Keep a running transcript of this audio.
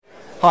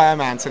Hi,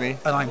 I'm Anthony.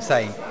 And I'm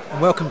Zane. And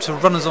welcome to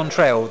Runners on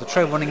Trail, the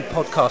trail running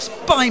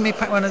podcast by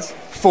mid-pack runners.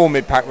 For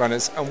mid-pack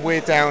runners. And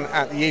we're down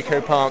at the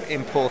Eco Park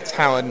in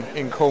Porthtowan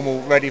in Cornwall,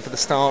 ready for the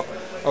start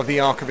of the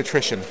Arc of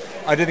Attrition.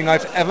 I don't think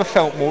I've ever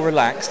felt more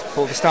relaxed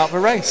before the start of a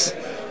race.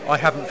 I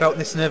haven't felt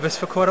this nervous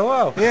for quite a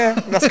while. Yeah,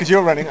 that's because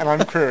you're running and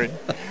I'm crewing.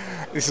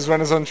 This is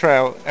Runners on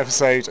Trail,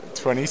 episode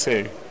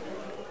 22.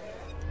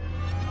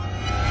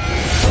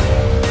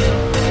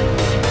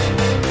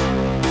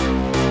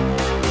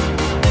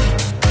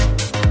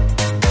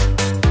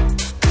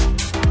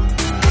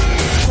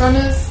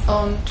 Runners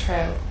on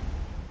Trail.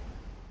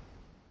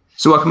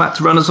 So welcome back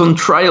to Runners on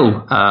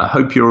Trail.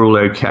 Hope you're all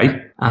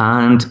okay.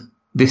 And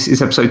this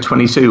is episode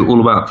 22,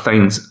 all about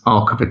Thane's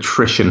Arc of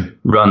Attrition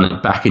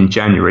run back in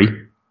January.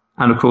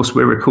 And of course,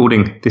 we're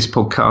recording this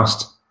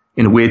podcast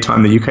in a weird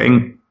time in the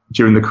UK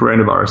during the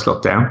coronavirus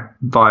lockdown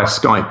via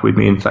Skype with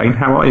me and Thane.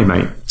 How are you,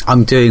 mate?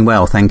 I'm doing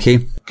well, thank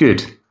you.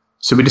 Good.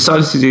 So we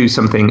decided to do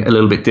something a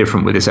little bit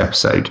different with this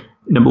episode.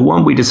 Number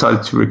one, we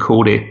decided to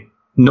record it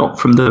not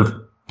from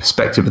the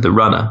perspective of the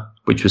runner,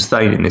 which was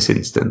Thane in this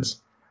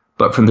instance,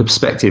 but from the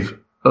perspective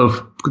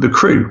of the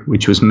crew,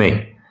 which was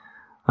me,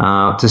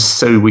 just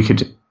so we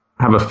could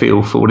have a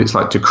feel for what it's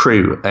like to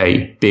crew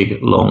a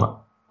big, long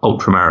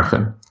ultra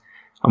marathon.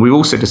 And we've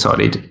also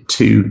decided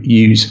to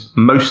use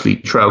mostly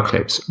trail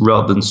clips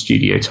rather than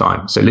studio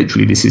time. So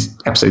literally this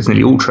episode's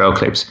nearly all trail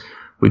clips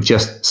with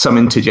just some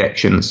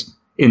interjections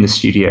in the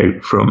studio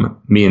from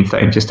me and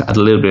Thane, just to add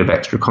a little bit of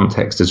extra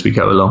context as we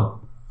go along.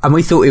 And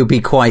we thought it would be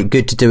quite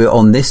good to do it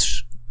on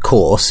this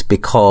course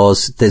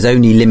because there's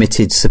only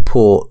limited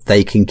support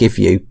they can give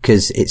you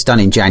because it's done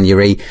in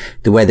January.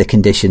 The weather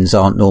conditions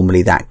aren't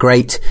normally that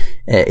great.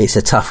 It's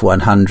a tough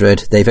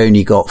 100. They've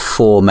only got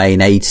 4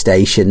 main aid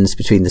stations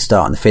between the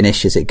start and the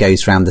finish as it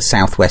goes around the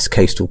southwest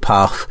coastal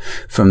path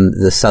from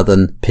the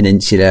southern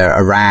peninsula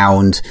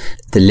around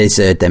the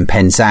Lizard, then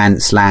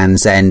Penzance,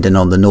 Land's End, and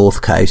on the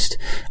north coast.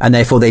 And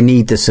therefore they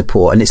need the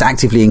support, and it's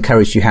actively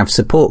encouraged you have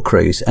support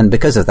crews. And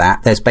because of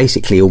that, there's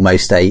basically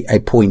almost a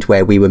point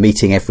where we were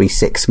meeting every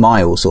 6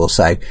 miles or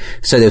so.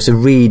 So there was a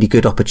really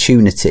good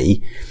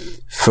opportunity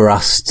for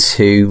us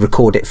to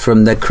record it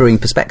from the crewing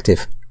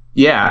perspective.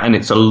 Yeah, and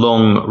it's a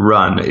long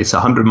run. It's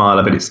 100 mile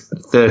of it. It's a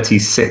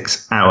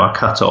 36-hour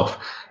cutoff.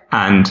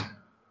 And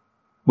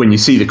when you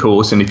see the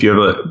course, and if you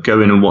ever go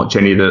in and watch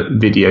any of the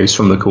videos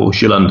from the course,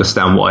 you'll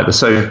understand why.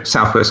 The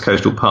Southwest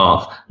Coastal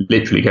Path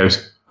literally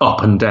goes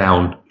up and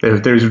down.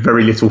 There's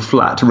very little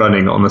flat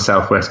running on the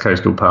Southwest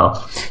Coastal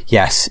Path.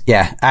 Yes,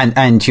 yeah.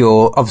 And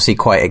you're obviously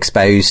quite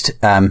exposed.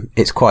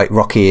 It's quite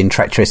rocky and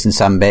treacherous in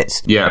some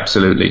bits. Yeah,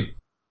 absolutely.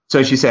 So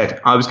as you said,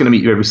 I was going to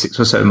meet you every 6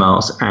 or so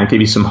miles and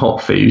give you some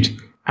hot food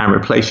and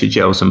replace your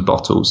gels and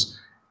bottles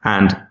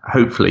and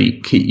hopefully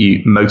keep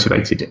you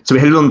motivated. So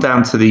we headed on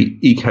down to the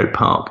Eco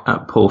Park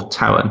at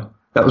Porthtowan.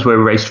 That was where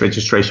race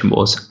registration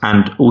was.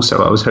 And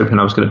also I was hoping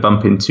I was going to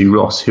bump into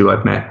Ross, who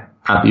I'd met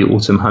at the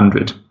Autumn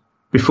 100.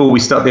 Before we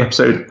start the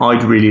episode,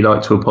 I'd really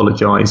like to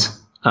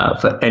apologise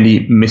for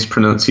any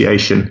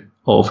mispronunciation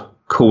of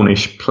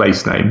Cornish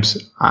place names.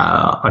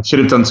 I should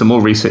have done some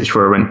more research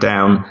before I went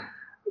down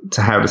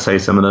to how to say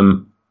some of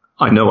them.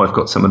 I know I've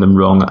got some of them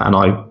wrong, and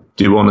I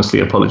do honestly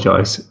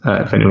apologise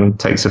if anyone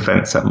takes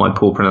offence at my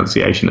poor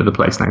pronunciation of the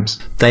place names.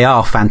 They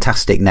are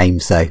fantastic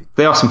names, though.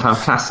 They are some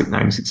fantastic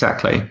names,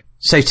 exactly.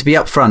 So to be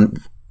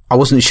upfront, I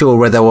wasn't sure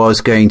whether I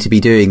was going to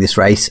be doing this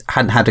race.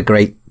 Hadn't had a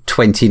great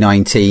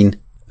 2019.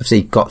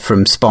 Obviously got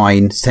from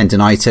spine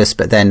tendonitis,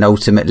 but then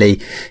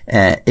ultimately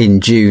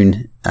in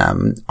June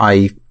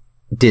I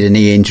did a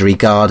knee injury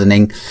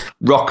gardening.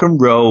 Rock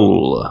and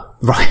roll.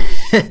 Right.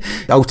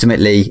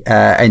 Ultimately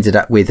ended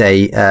up with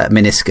a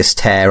meniscus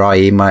tear,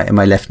 i.e. my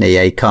left knee,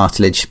 a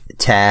cartilage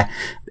tear.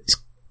 It's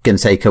going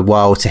to take a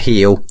while to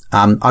heal.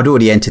 I'd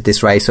already entered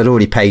this race. I'd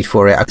already paid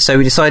for it. So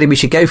we decided we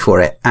should go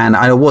for it. And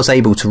I was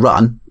able to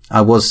run.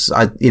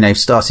 I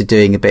started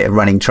doing a bit of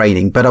running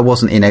training, but I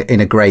wasn't in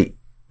a great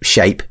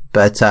shape.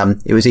 But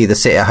it was either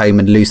sit at home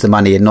and lose the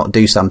money and not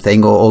do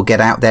something or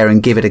get out there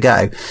and give it a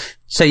go.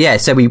 So yeah,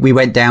 so we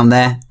went down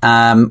there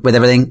with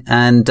everything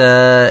and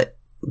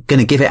going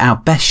to give it our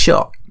best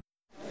shot.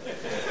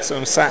 So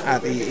I'm sat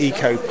at the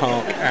Eco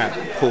Park at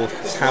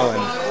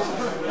Porthtowan.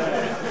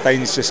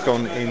 Thane's just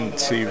gone in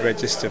to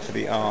register for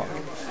the Arc,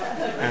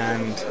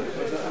 and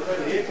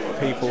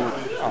people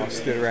are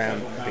stood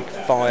around a big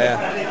fire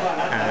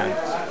and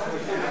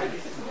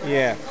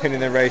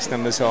pinning their race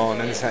numbers on,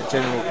 and there's that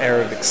general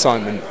air of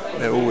excitement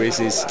there always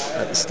is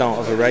at the start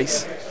of a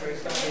race.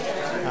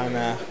 And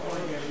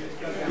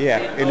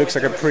it looks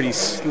like a pretty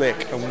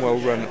slick and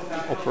well-run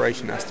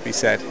operation, has to be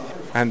said.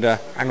 And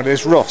hang on,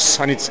 there's Ross.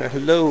 I need to say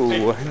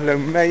hello,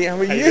 mate. How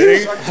are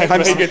you? I'm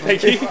very good,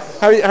 thank you.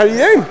 How are you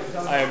doing?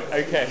 I am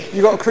okay.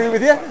 You got a crew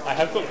with you? I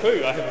have got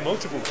crew. I have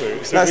multiple crew.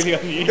 It's a really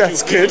unusual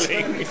That's good.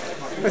 feeling.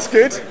 That's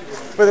good.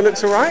 Weather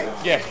looks all right.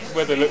 Yeah,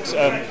 weather looks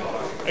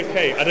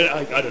okay. I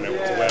don't know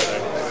what to wear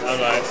though.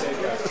 I'm like,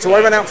 So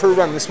I went out for a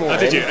run this morning.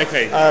 did you?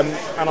 Okay.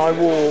 And I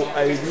wore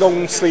a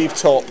long sleeve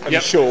top and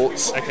Yep.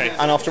 shorts. Okay.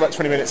 And after about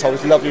 20 minutes, I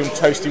was lovely and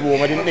toasty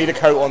warm. I didn't need a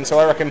coat on, so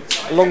I reckon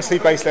a long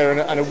sleeve base layer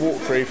and a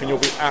waterproof, and you'll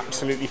be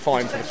absolutely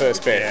fine for the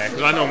first bit. yeah,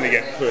 because I normally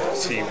get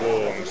pretty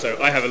warm, so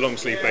I have a long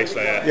sleeve base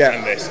layer Yeah.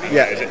 and this. And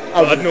Yeah. that is it.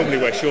 Oh, But I'd normally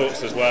wear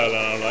shorts as well, and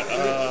I'm like,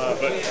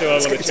 but do I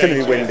want to It's going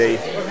to be windy.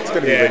 It's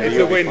going to be Yeah, windy. it's the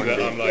You'll be wind fine, that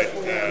dude. I'm like, I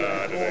don't know.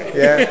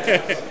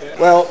 Yeah.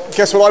 Well,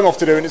 guess what I'm off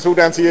to do, and it's all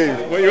down to you.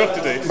 What are you off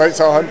to do?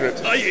 Motel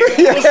 100. Are you?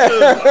 Yeah.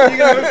 Awesome! Are you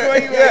going to a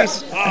great Yeah.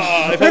 race?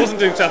 If I wasn't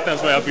doing South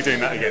Downs Way, I'd be doing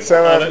that again.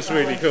 So, that's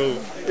really cool.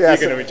 yeah, You're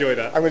so going to enjoy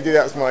that. I'm going to do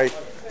that as my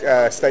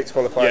states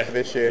qualifier Yeah. for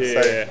this year.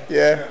 Yeah. So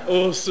yeah.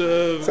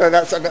 Awesome. So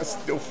that's it's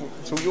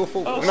all your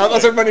fault. Oh, We're not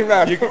running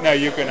round. you're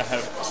going to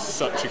have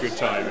such a good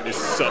time. It's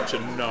such a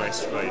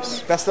nice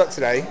race. Best luck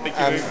today. Thank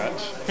you very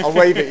much. I'll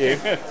wave at you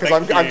because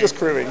Thank I'm you. just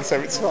crewing, so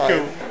it's fine.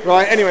 Cool.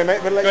 Right. Anyway,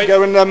 mate, we'll let Great. you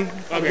go and have I'm a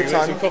going good to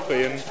get some time.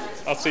 coffee and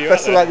I'll see you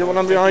Best out of there. luck. What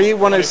number are you?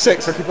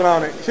 106. So keep an eye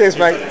on it. Cheers,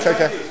 mate. Take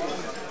care.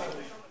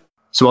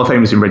 So while Thane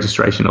was in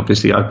registration,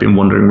 obviously I've been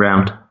wandering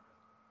around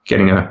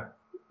getting a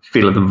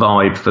feel of the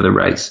vibe for the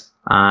race.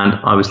 And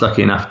I was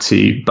lucky enough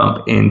to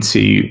bump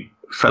into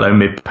fellow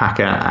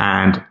mid-packer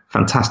and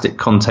fantastic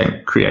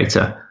content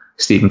creator,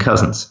 Stephen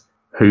Cousins,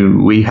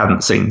 whom we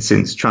hadn't seen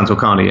since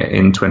Transvolcania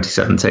in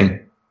 2017.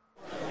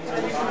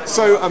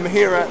 So I'm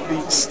here at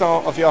the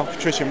start of the Arc of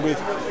Patrician with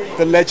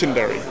the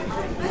legendary,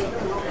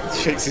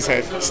 shakes his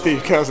head,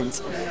 Steve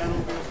Cousins.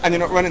 And you're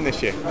not running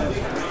this year?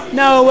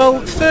 No,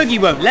 well, Fergie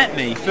won't let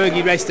me.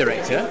 Fergie, race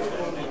director.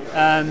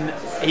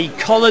 He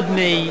collared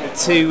me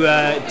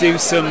to do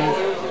some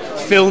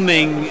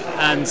filming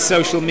and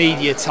social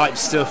media type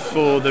stuff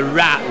for the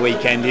Rat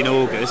weekend in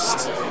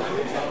August,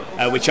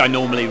 which I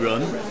normally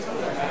run.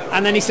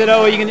 And then he said,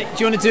 "Oh, do you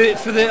want to do it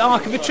for the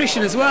Arc of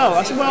Attrition as well?"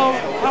 I said, "Well,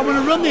 I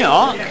want to run the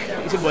Arc."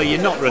 He said, "Well,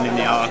 you're not running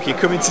the Arc. You're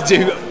coming to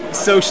do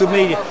social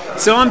media."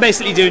 So I'm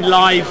basically doing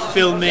live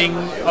filming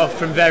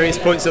from various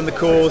points on the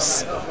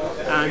course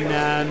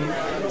and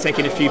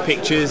taking a few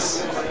pictures,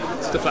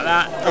 stuff like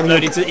that.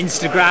 Uploading to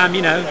Instagram,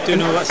 doing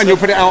all that stuff. And you'll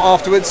put it out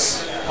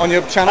afterwards on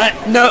your channel?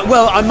 No,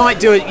 well, I might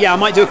do it. Yeah, I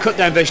might do a cut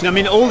down version. I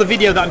mean, all the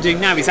video that I'm doing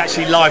now is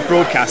actually live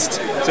broadcast,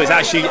 so it's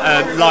actually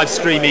live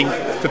streaming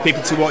for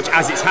people to watch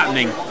as it's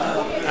happening.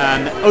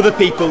 Other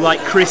people like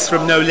Chris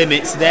from No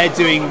Limits, they're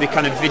doing the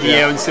kind of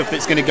video and stuff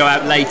that's going to go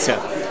out later.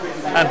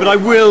 But I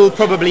will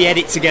probably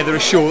edit together a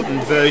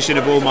shortened version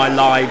of all my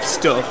live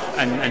stuff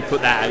and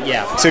put that out.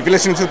 Yeah. So if you're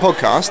listening to the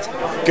podcast,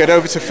 get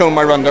over to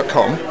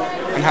filmmyrun.com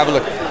and have a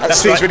look at That's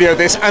Steve's right. video of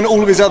this and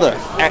all of his other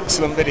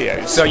excellent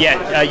videos. So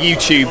yeah,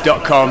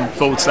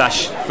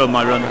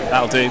 youtube.com/filmmyrun.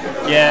 That'll do.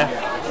 Yeah.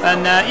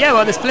 And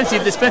well, there's plenty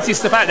of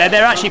stuff out there.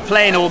 They're actually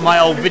playing all my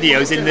old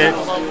videos in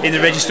the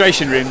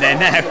registration room there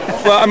now.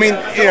 Well, I mean,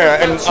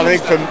 and I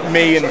think for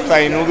me and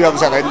Thane and all the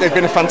others out there, they've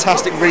been a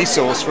fantastic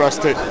resource for us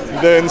to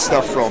learn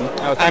stuff from.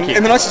 thank And you.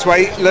 in the nicest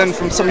way, learn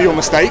from some of your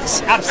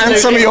mistakes Absolutely.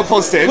 and some of your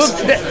positives Well,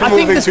 from I all the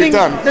think things we've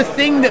done. the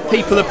thing that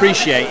people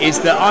appreciate is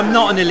that I'm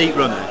not an elite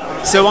runner.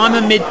 So I'm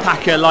a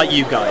mid-packer like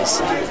you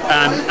guys,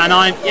 and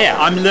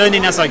I'm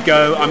learning as I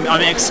go.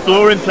 I'm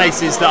exploring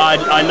places that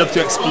I love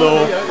to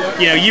explore.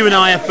 You and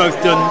I have both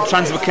done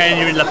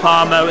Transvolcania in La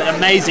Palma,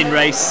 amazing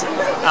race.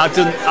 I've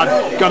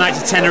gone out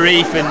to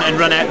Tenerife and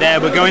run out there.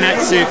 We're going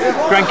out to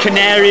Gran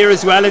Canaria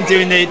as well and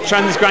doing the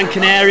Trans Gran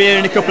Canaria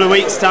in a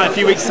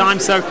few weeks time.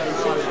 So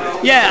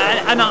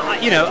yeah, and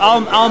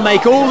I'll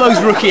make all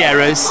those rookie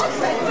errors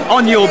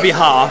on your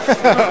behalf,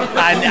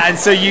 and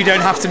so you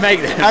don't have to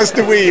make them. As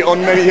do we on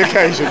many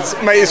occasions.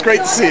 Mate, it's great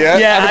to see you.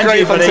 Yeah, Have a and great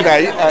you, fun buddy.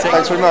 today.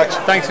 Thanks very much.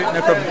 Thanks,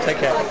 no problem. Take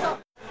care.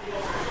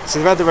 So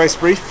we've had the race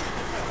brief,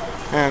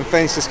 and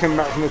Thane's just coming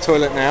back from the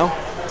toilet now.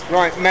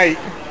 Right, mate,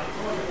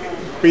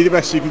 be the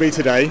best you can be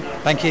today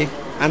Thank you.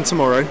 and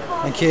tomorrow,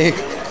 Thank you.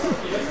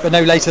 But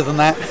no later than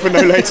that. but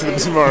no later than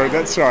tomorrow.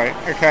 That's right.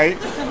 Okay.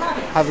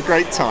 Have a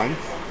great time,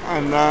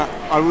 and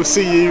I will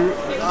see you.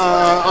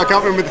 I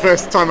can't remember the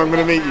first time I'm going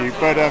to meet you,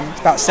 but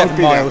about 7 I'll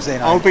be miles there.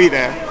 in, I'll be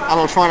there, and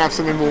I'll try and have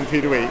something warm for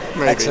you to eat.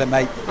 Maybe. Excellent,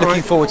 mate. All Looking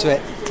right. forward to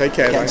it. Take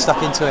care. Getting mate.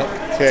 stuck into it.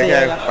 See you See you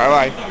again. later.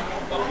 Bye bye.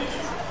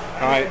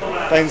 Right,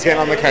 Dane's getting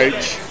on the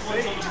coach.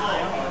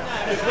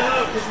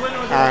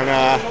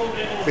 And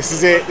this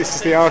is it. This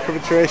is the Arc of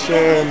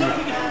Attrition.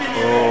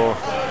 Oh.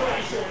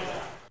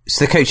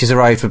 So the coaches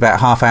arrived with about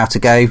half hour to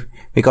go.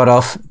 We got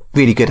off.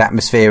 Really good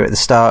atmosphere at the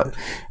start.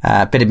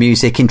 Bit of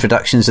music,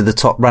 introductions of the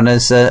top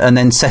runners, and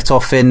then set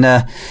off in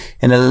a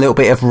little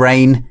bit of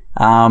rain.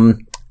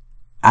 And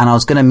I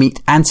was going to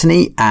meet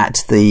Anthony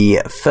at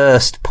the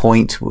first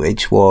point,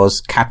 which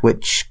was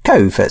Cadwich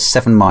Cove at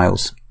 7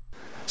 miles.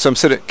 So I'm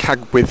stood at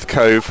Cadwith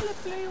Cove,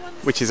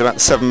 which is about the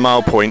 7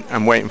 mile point,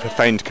 and waiting for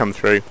Thane to come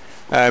through.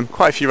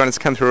 Quite a few runners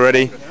have come through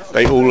already.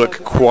 They all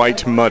look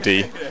quite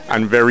muddy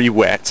and very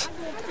wet.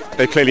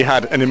 They clearly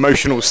had an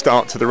emotional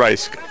start to the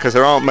race because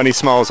there aren't many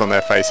smiles on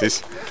their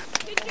faces.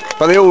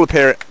 But they all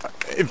appear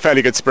in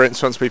fairly good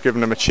spirits once we've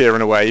given them a cheer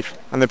and a wave,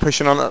 and they're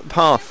pushing on that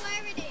path.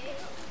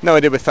 No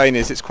idea where Thane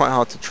is. It's quite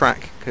hard to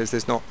track because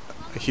there's not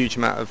a huge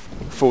amount of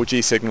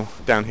 4G signal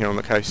down here on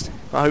the coast.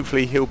 But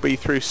hopefully he'll be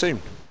through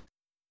soon.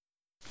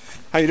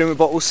 How you doing with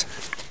bottles?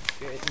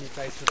 Good,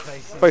 both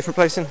replacing. Both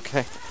replacing?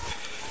 Okay.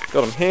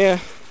 Got them here.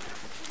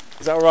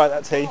 Is that alright,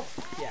 that tea?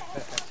 Yeah,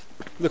 perfect.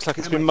 Looks like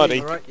it's been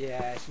muddy. Right?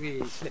 Yeah, it's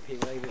really slippy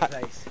all over the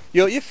place.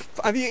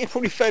 I think you're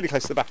probably fairly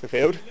close to the back of the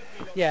field.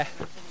 Yeah.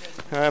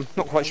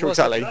 Not quite sure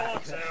exactly.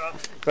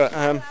 But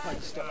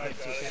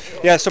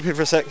yeah, stop here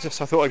for a sec.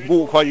 Just I thought I'd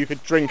walk while you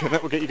could drink, and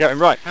that would get you going.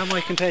 Right. How am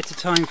I compared to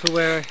time for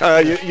where?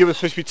 You were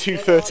supposed to be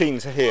 2:13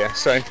 to here,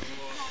 so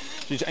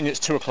and it's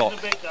 2 o'clock.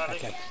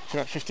 Okay. So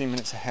about 15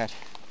 minutes ahead.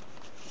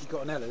 You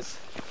got an Ella's?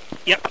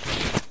 Yep.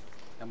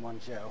 And one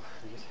gel.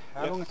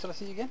 How long until I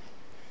see you again?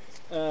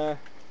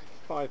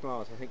 5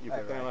 miles, I think you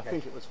put down. Okay. I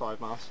think it was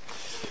 5 miles.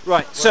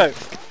 Right. So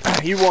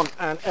you want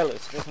an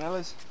Ella's? There's an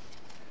Ella's.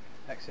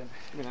 Excellent.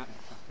 Give me that.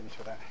 I'll finish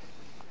with that.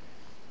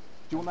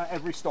 Do you want that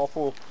every stop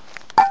or?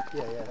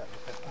 Yeah, that'd be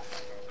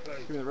perfect.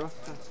 Give me the rough.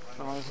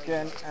 5 miles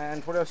again.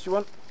 And what else do you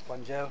want?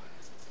 One gel.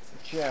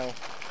 Gel.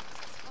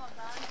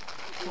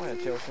 Oh, yeah,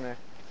 gel's in there.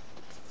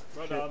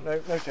 Well done.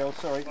 No gel,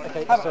 sorry.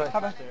 Okay, Have sorry.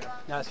 a.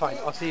 No, it's fine.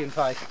 I'll see you in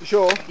 5. You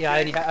sure? Yeah,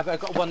 I've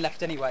got one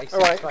left anyway. So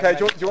Alright, it's fine, okay,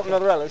 mate. do you want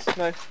another Ella's?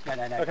 No? No.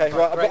 Okay,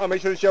 right, I'll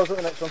make sure the gel's at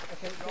the next one.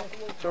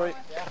 Sorry.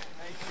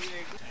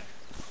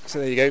 So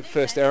there you go,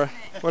 first error.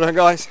 Well done,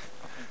 guys.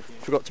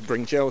 Forgot to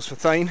bring gels for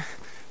Thane.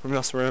 We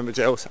must remember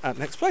gels at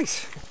next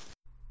place.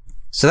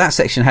 So that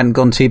section hadn't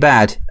gone too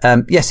bad.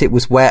 Yes, it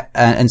was wet,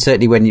 and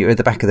certainly when you're at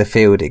the back of the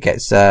field, it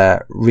gets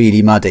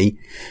really muddy.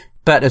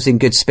 But I was in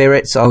good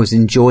spirits. I was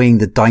enjoying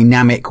the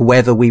dynamic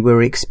weather we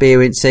were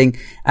experiencing,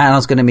 and I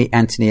was going to meet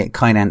Anthony at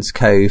Kynance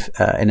Cove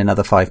in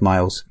another 5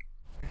 miles.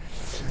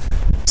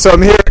 So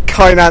I'm here at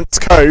Kynance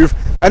Cove,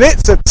 and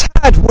it's a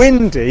tad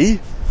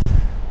windy.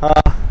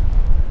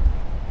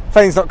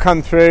 Thane's not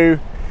come through.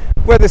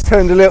 Weather's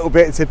turned a little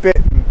bit. It's a bit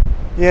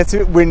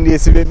windy.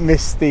 It's a bit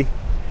misty.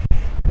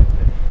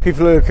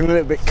 People are looking a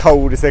little bit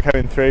cold as they're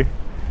coming through.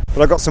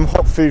 But I got some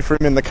hot food for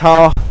him in the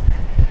car.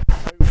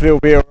 Hopefully he'll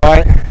be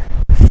alright.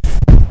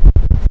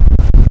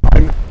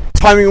 I'm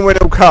timing when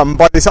he'll come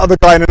by this other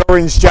guy in an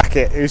orange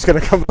jacket who's going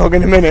to come along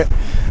in a minute.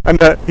 And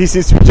he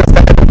seems to be just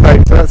ahead of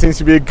me. So that seems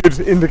to be a good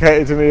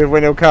indicator to me of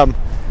when he'll come.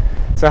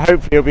 So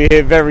hopefully he'll be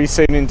here very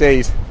soon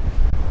indeed.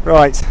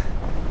 Right.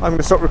 I'm going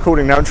to stop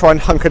recording now and try and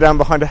hunker down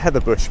behind a heather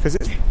bush because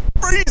it's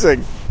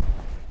freezing.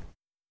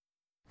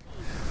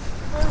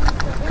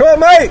 Come on,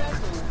 mate!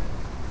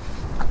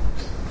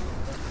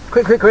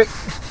 Quick.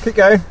 Keep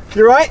going.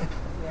 You right?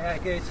 Yeah,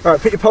 good.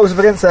 Alright, put your poles up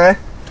against there.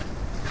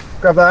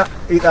 Grab that,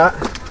 eat that.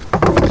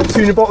 2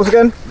 in your bottles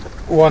again?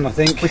 One, I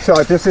think. Which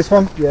side? Just this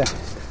one? Yeah.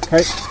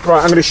 Okay,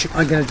 right, I'm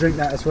going to drink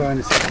that as well in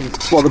a second.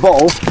 What, the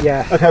bottle?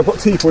 Yeah. Okay, I've got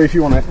tea for you if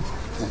you want it.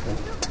 Okay.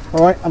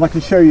 Alright, and I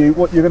can show you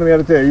what you're going to be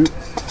able to do.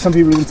 Some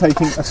people have been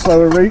taking a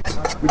slower route,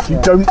 which you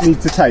don't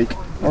need to take.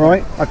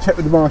 Alright, I've checked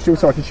with the marshal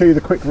so I can show you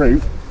the quick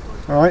route.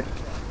 Alright,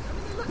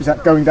 is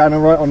that going down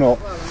alright or not?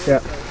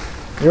 Yeah.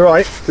 You're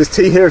right, there's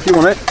tea here if you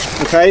want it.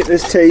 Okay,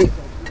 there's tea. Do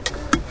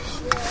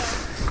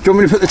you want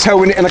me to put the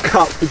tailwind in a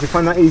cup? Did you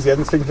find that easier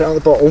than sticking it out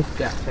of the bottle?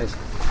 Yeah, it is. A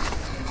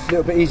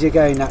little bit easier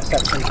going that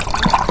section.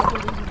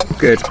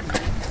 Good.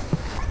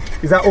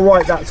 Is that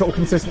alright, that sort of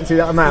consistency,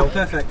 that amount?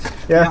 Perfect.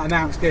 Yeah? That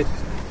amount's good.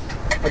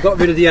 I got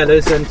rid of the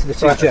Ella's and the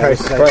 2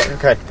 gels.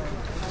 Okay.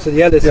 So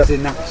the Ella's is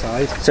in that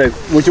side. So,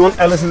 would you want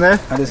Ella's in there?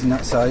 Ella's in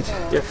that side.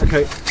 Yeah,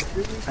 okay.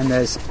 And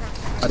I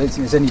don't think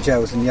there's any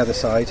gels on the other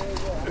side.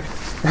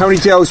 How many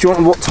gels do you want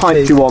and what type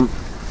do you want?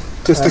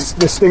 Just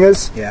the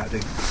stingers? Yeah, I do.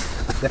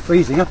 They're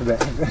freezing up a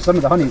bit. Some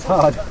of the honey's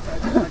hard.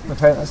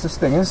 Okay, that's the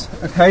stingers.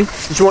 Okay.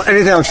 Do you want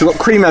anything else? You've got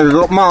cream over,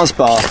 you've got Mars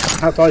bar.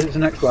 How far is the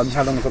next one?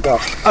 How long have I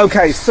got?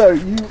 Okay, so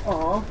you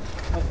are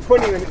at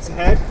 20 minutes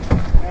ahead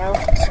now.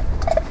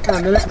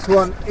 And the next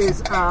one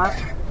is at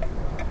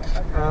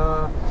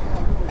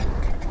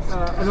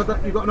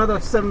you've got another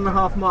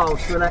 7.5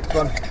 miles to the next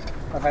one.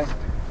 Okay.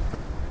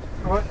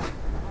 Alright.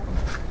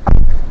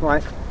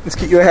 Right, let's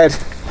keep you ahead.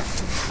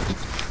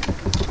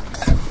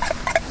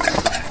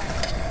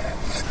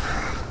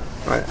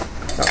 Right,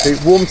 that'll do.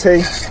 Warm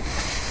tea.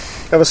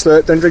 Have a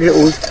slurp, don't drink it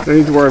all, don't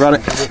need to worry about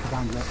it.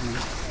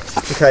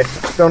 Okay,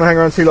 don't want to hang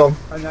around too long.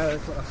 I know,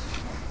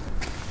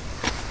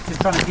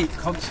 just trying to keep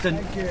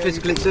constant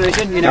physical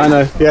exertion, you know. I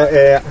know,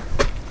 yeah.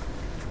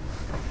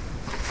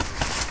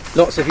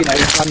 Lots of,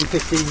 10,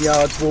 15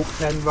 yards, walk,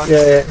 10, run,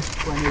 Yeah.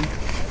 20.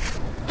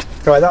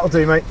 Right, that'll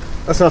do, mate.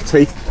 That's enough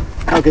tea.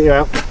 I'll get you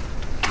out.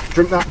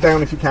 Drink that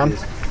down if you can.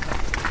 Yes.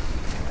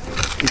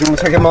 You want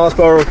to take a Mars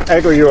bar or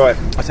egg, or are you alright?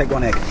 I'll take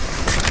one egg.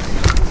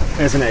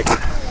 There's an egg.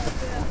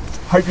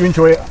 Hope you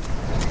enjoy it.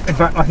 In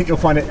fact, I think you'll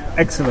find it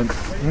excellent.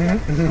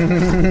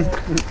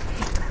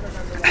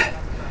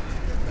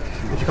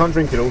 If you can't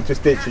drink it all,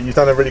 just ditch it. You've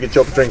done a really good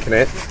job of drinking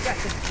it.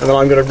 And then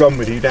I'm going to run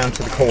with you down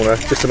to the corner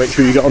just to make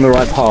sure you get on the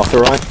right path,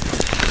 alright?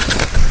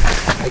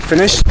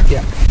 Finished?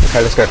 Yeah.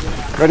 Okay, let's go.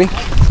 Ready? Yeah.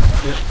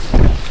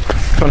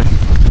 Come on.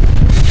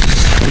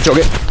 You jog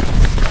it.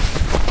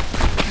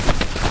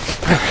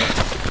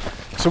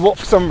 So what,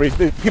 for some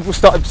reason, people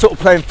started sort of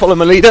playing follow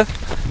my leader.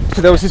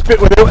 there was this bit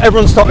where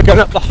everyone started going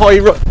up the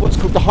what's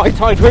called the high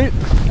tide route.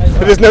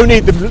 But there's no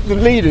need. The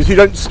leaders,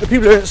 the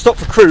people who don't stop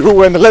for crew, all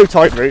went the low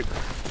tide route.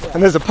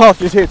 And there's a path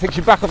just here that takes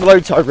you back on the low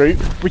tide route,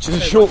 which is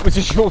a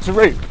shorter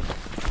route.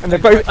 And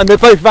they're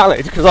both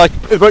valid, because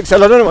the bloke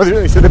said, I don't know what they're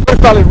doing. He said, they're both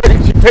valid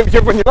routes, you can take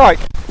whichever one you like.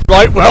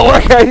 Right, well,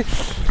 okay.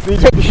 Then you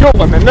take the short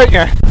one then, don't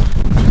you?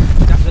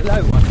 That's the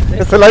low one, is it?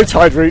 That's the low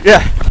tide route,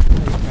 yeah.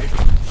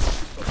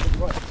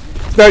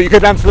 No, you go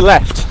down to the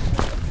left.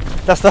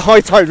 That's the high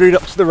tide route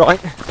up to the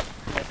right.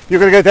 You're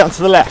going to go down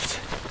to the left.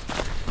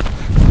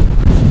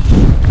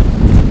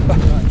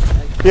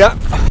 Yeah.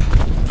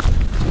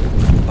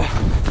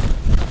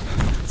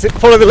 So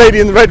follow the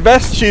lady in the red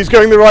vest. She's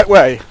going the right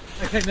way.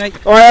 Okay, mate.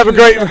 All right, have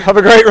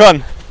a great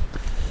run.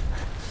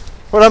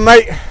 Well done,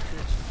 mate.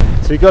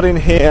 So we got in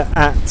here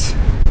at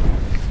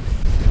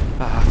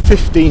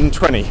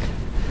 15:20,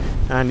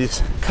 and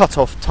his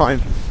cut-off time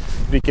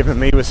that he'd given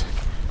me was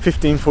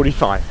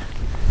 15:45.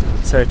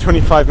 So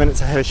 25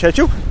 minutes ahead of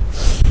schedule.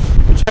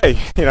 Which, hey,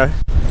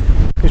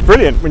 it's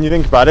brilliant when you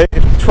think about it.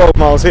 12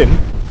 miles in,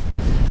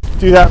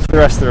 do that for the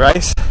rest of the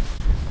race,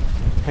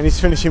 and he's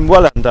finishing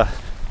well under.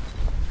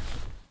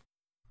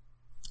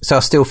 So I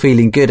was still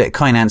feeling good at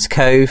Kynance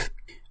Cove.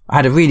 I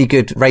had a really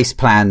good race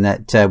plan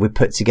that we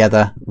put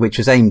together, which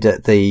was aimed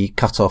at the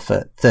cut-off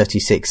at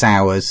 36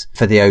 hours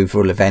for the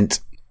overall event.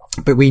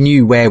 But we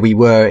knew where we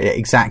were at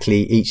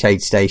exactly each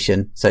aid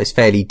station, so it's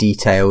fairly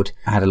detailed.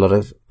 I had a lot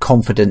of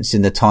confidence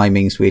in the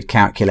timings we had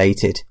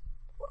calculated.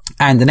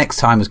 And the next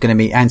time I was going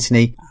to meet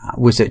Anthony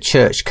was at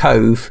Church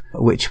Cove,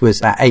 which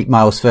was at 8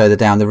 miles further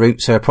down the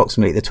route, so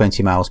approximately the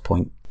 20 miles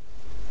point.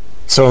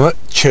 So I'm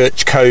at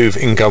Church Cove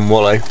in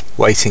Gunwallow,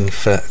 waiting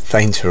for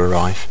Thane to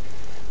arrive.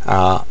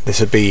 This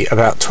would be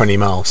about 20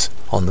 miles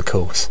on the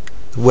course.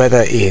 The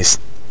weather is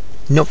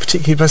not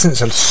particularly pleasant.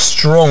 It's a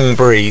strong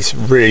breeze,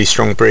 really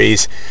strong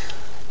breeze,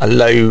 a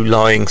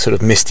low-lying sort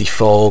of misty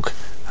fog.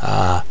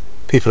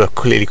 People are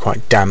clearly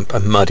quite damp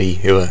and muddy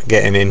who are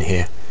getting in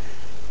here.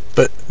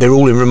 But they're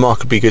all in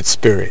remarkably good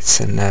spirits,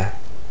 and I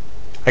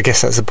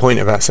guess that's the point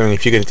about something.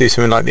 If you're going to do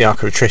something like the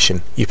Arc of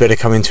Attrition, you better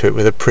come into it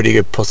with a pretty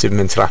good positive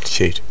mental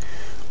attitude,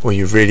 or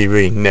you're really,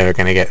 really never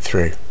going to get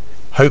through.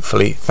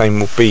 Hopefully Thane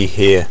will be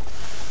here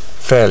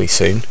fairly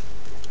soon,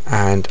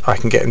 and I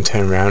can get him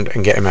turned around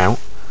and get him out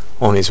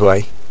on his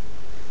way.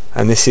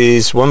 And this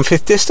is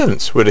 1/5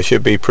 distance, which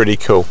should be pretty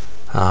cool.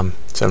 So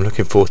I'm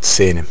looking forward to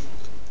seeing him.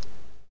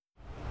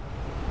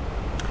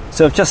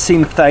 So I've just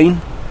seen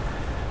Thane.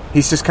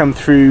 He's just come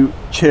through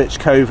Church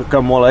Cove at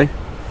Gunwallow.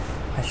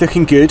 He's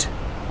looking good.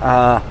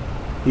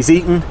 He's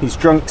eaten, he's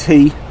drunk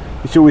tea,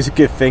 which is always a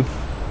good thing.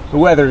 The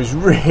weather is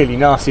really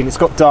nasty and it's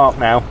got dark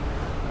now,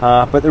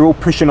 but they're all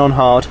pushing on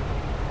hard,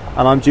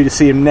 and I'm due to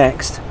see him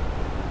next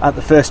at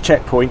the first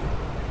checkpoint,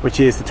 which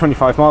is the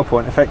 25 mile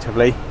point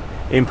effectively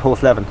in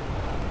Porthleven.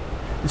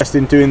 Just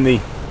in doing the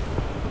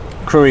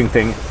crewing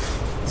thing,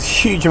 there's a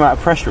huge amount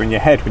of pressure in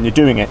your head when you're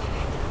doing it,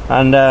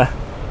 and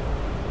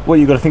what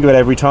you've got to think about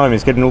every time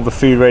is getting all the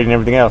food ready and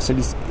everything else. It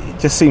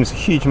just seems a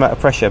huge amount of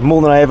pressure,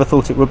 more than I ever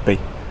thought it would be.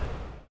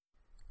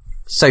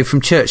 So from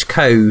Church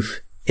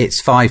Cove,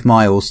 it's 5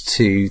 miles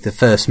to the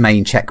first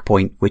main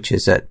checkpoint, which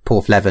is at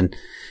Porthleven,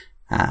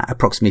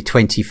 approximately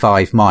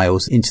 25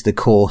 miles into the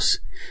course,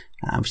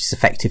 which is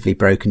effectively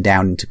broken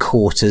down into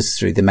quarters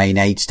through the main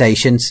aid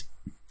stations.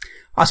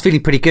 I was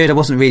feeling pretty good. I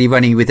wasn't really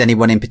running with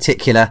anyone in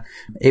particular.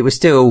 It was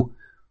still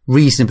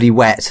reasonably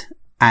wet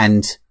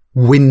and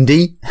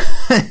windy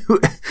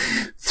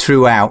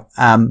throughout,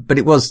 but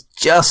it was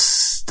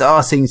just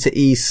starting to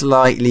ease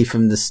slightly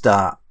from the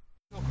start.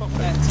 It's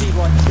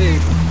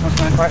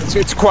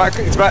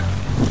about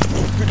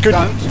good.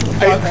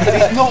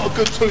 It's not a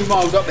good 2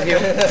 miles up the hill.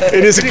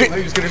 It is a good.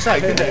 Who's going to say,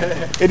 didn't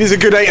it? It is a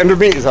good 800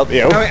 metres up the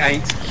hill. No, it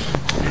ain't.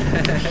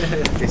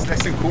 It's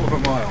less than a quarter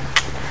of a mile.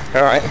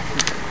 All right.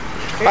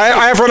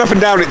 I have run up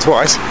and down it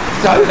twice. So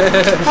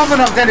I've run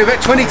up and down it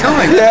about 20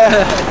 times.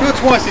 Yeah. Your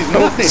twice is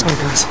nothing.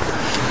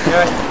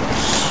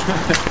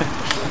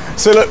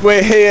 So look,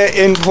 we're here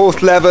in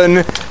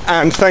Porthleven,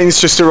 and Thane's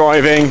just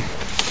arriving,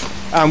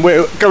 and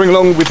we're going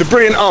along with the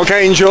brilliant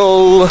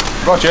Archangel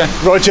Roger,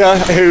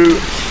 who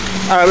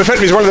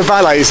effectively is one of the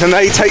valets, and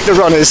they take the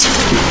runners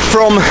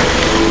from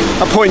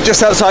a point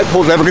just outside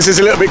Porthleven, because it's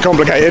a little bit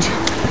complicated,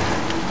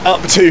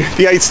 up to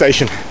the aid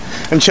station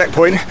and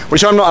checkpoint,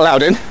 which I'm not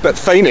allowed in, but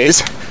Thane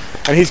is,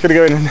 and he's going to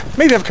go in and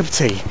maybe have a cup of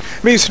tea,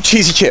 maybe some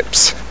cheesy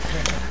chips.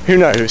 Who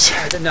knows?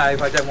 I don't know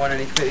if I don't want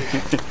any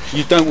food.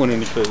 You don't want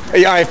any food?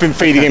 Yeah, I've been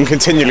feeding him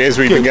continually as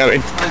we've been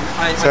going.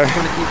 I just want to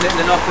keep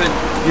littling off and...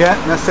 Yeah,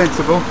 that's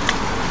sensible.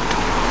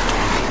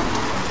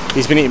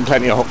 He's been eating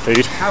plenty of hot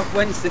food.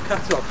 When's the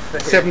cut-off?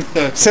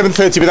 7:30.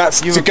 7:30, but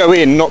that's to go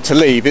in, not to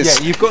leave. Yeah,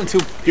 you've got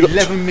until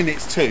 11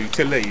 minutes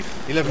to leave.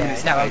 11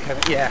 minutes. No, okay.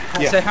 Yeah.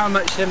 So how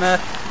much You're a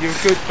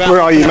good...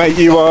 Where are you, mate?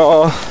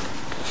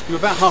 You're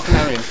about half an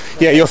hour in.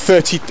 Yeah, you're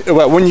 30...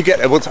 Well, when you get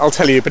there, I'll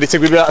tell you, but it's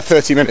going to be about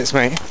 30 minutes,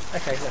 mate.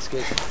 Okay, that's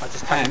good. I'll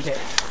just panic it.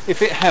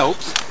 If it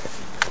helps,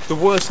 the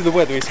worst of the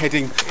weather is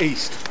heading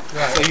east.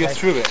 Right, So you're okay.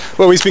 through it.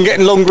 Well, he's been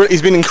getting longer.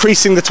 He's been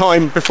increasing the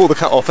time before the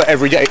cut-off at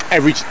every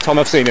time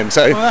I've seen him.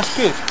 So, Well, that's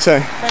good.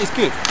 That is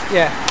good.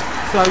 Yeah.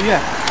 So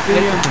yeah,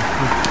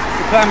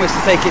 The plan was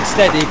to take it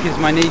steady because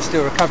my knee's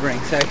still recovering,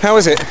 so how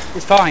is it?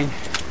 it's fine.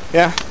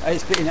 Yeah.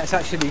 It's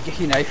actually,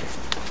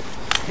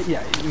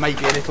 yeah, it may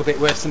be a little bit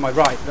worse than my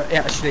right, but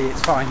actually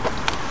it's fine.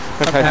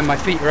 Okay. And my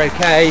feet are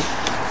okay.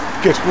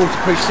 Good.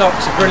 Waterproof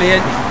socks are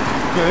brilliant.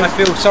 I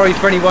feel sorry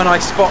for anyone I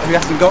spot who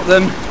hasn't got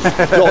them.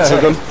 Lots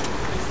of them.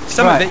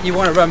 Some Right. of it you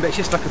want to run, but it's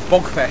just like a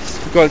bog fest.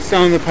 Go on,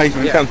 stand on the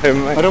pavement. Yeah. Down here,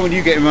 mate. I don't want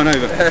you getting run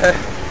over.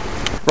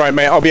 Right,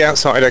 mate. I'll be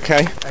outside.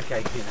 Okay.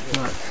 Okay.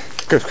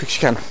 Go as quick as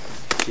you can.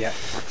 Yeah.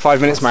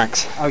 5 minutes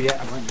max. Oh yeah,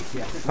 I won't.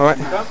 Yeah. All right.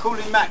 Don't call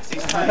him Max.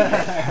 He's tiny.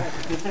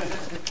 Just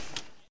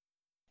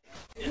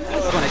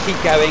want to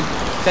keep going.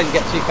 Don't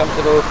get too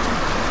comfortable.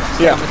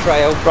 Stay Yeah. on the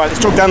trail. Right. Let's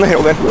jog down the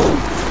hill then.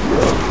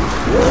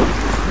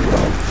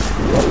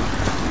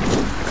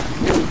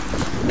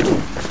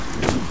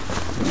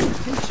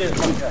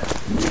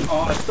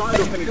 Oh, I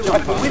started off in a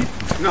jumper.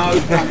 No.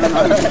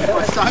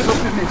 I started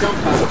off in a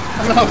jumper.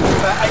 And I was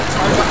about 8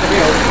 times up the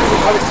hill.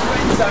 I was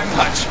sweating so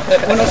much.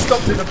 When I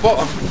stopped at the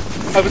bottom,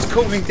 I was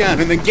cooling down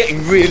and then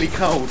getting really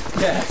cold.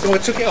 Yeah. So I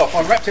took it off.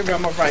 I wrapped it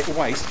around my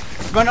waist.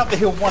 Ran up the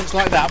hill once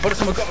like that. By the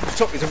time I got up the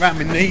top, it was around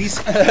my knees.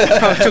 So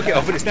I took it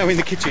off, but it's now in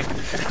the kitchen.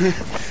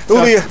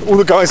 All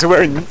the guys are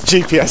wearing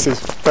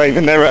GPSs, Dave,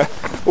 and they're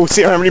all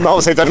see how many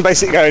miles they've done, and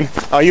basically going,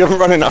 "Oh, you haven't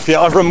run enough yet.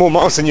 I've run more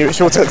miles than you. It's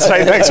your turn to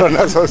take the next one."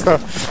 That sort of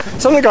stuff.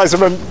 Some of the guys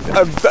have run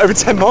over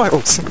 10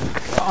 miles.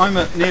 I'm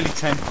at nearly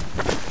 10.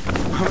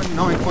 I'm at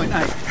 9.8.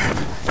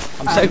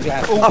 I'm so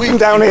glad. Up and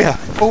down here.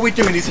 All we're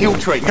doing is hill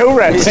training. Hill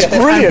reps. It's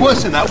And brilliant.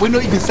 worse than that, we're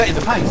not even setting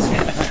the pace.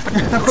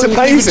 It's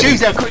amazing. We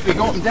choose how quick we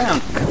got them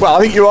down. Well, I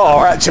think you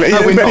are actually.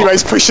 No, we're in many not.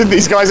 ways, pushing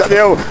these guys up the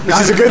hill, which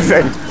is a good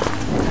thing.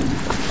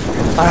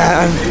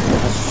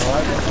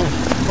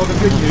 Well, the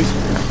good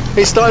news,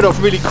 it started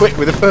off really quick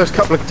with the first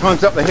couple of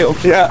times up the hill.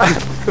 Yeah.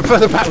 The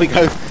further back we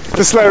go,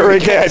 The slower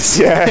it gets.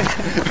 Yeah.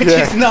 which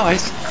Yeah. is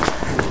nice,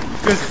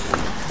 because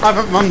I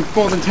haven't run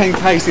more than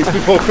 10k since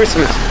before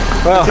Christmas.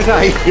 Well,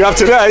 Today, you have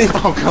today.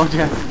 oh god,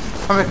 yeah.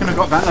 I reckon I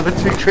got about another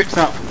 2 trips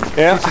up.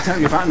 Yeah. Which will take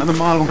me about another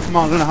mile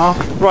and a half.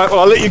 Right. Well,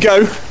 I'll let you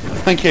go.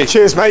 Thank you.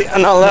 Cheers, mate,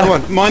 and I'll. Come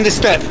on, mind the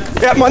step.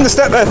 Yeah, mind the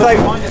step there,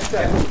 thanks. Mind the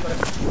step.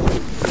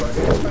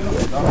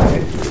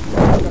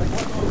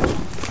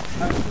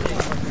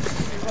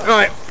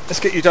 Right, let's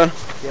get you done.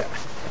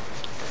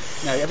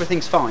 No,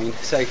 everything's fine.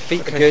 So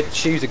feet are good,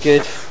 shoes are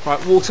good.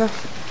 Right, water.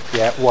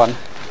 Yeah, one.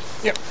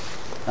 Yep.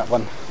 That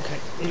one. Okay.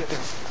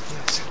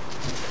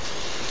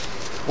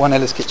 One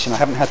Ella's Kitchen. I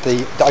haven't had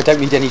I don't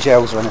need any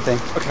gels or anything.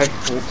 Okay.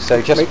 So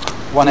just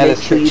one Make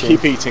Ella's sure you Kitchen.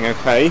 keep eating,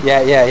 okay?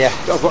 Yeah.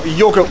 I've got a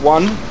yogurt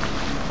one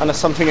and a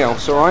something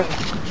else, all right?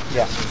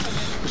 Yeah.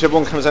 Whichever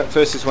one comes out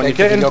first is one Go you're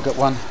for the getting. yogurt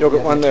one. Yogurt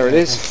Yeah, one, there it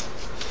is.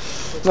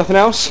 Nothing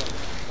else?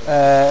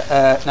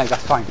 No,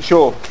 that's fine.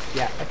 Sure.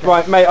 Yeah. Okay.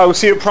 Right, mate, I will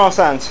see you at Pras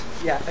Sands.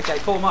 Yeah. Okay.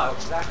 4 miles.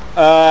 Is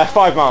that?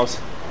 5 miles.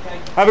 Okay.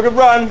 Have a good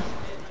run.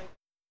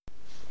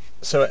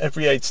 So at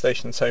every aid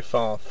station so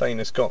far, Thane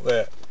has got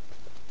there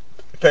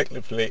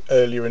effectively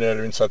earlier and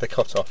earlier inside the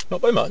cut-off.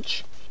 Not by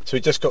much. So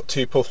we just got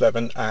to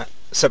Porthleven at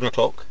 7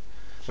 o'clock,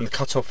 and the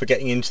cut-off for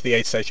getting into the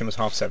aid station was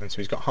 7:30. So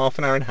he's got half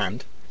an hour in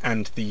hand,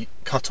 and the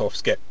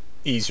cut-offs get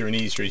easier and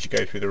easier as you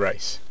go through the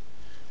race.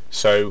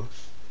 So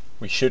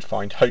we should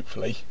find,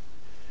 hopefully,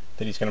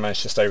 that he's going to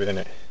manage to stay within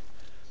it.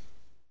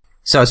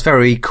 So I was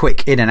very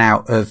quick in and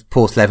out of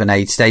Porthleven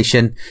aid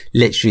station,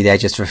 literally there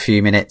just for a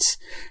few minutes.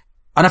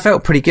 And I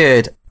felt pretty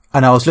good,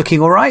 and I was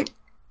looking all right.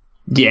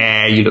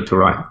 Yeah, you looked all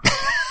right.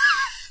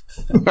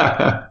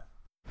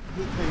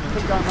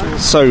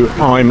 So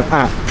I'm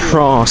at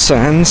Pras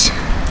Sands,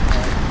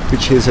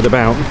 which is at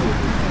about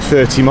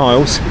 30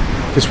 miles,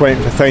 just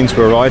waiting for Thane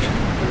to arrive.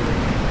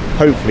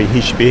 Hopefully he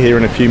should be here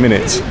in a few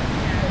minutes.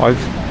 I've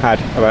had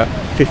about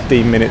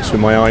 15 minutes with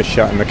my eyes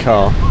shut in the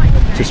car,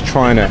 just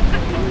trying to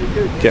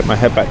get my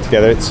head back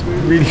together. It's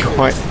really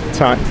quite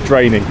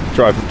draining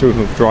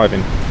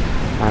driving,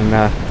 and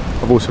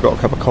I've also got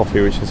a cup of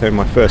coffee, which is only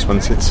my first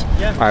one since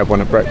I had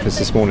one at breakfast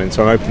this morning,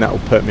 so I'm hoping that will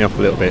perk me up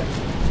a little bit.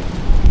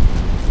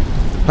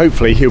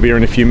 Hopefully he'll be here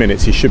in a few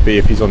minutes. He should be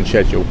if he's on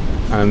schedule,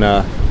 and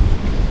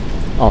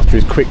after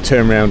his quick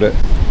turnaround at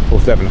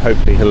Porthleven,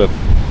 hopefully he'll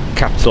have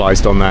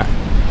capitalised on that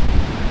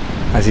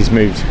as he's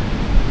moved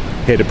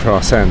here to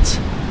Pras Sands.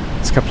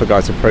 There's a couple of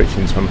guys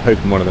approaching, so I'm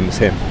hoping one of them is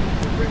him.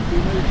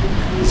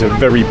 There's a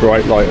very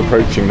bright light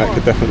approaching. That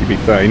could definitely be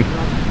Thane.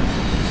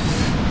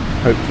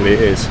 Hopefully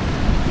it is.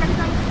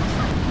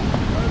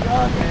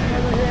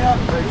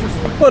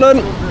 Well done.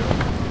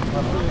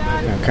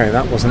 Okay,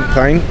 that wasn't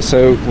Thane,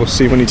 so we'll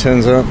see when he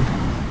turns up.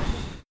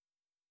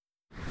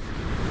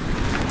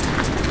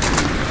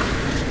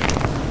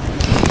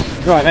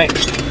 Right, mate.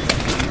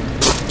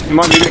 It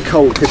might be a bit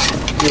cold because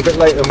you're a bit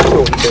later than we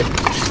thought you'd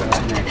be.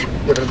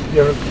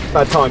 You're having a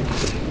bad time.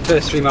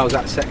 First 3 miles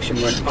that section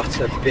were an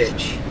utter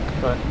bitch.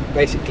 Right.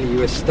 Basically, you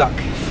were stuck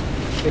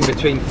in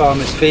between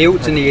farmers'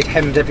 fields, and he had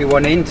hemmed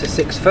everyone in to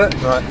 6 foot.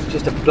 Right.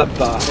 Just a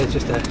bloodbath. It's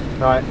just a.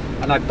 Right.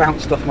 And I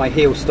bounced off my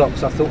heel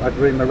stocks. I thought I'd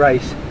ruin my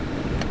race.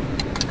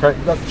 Okay,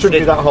 that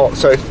shouldn't be that hot.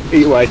 So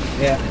eat away.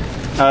 Yeah.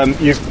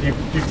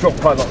 You've dropped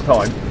quite a lot of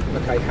time.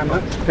 Okay, how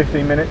much?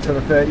 15 minutes to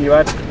the 30 you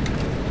had.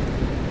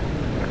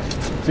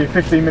 So you're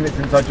 15 minutes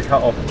inside your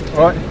cut off.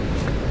 All right.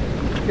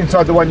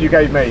 Inside the one you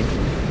gave me.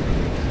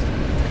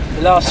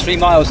 The last 3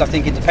 miles, I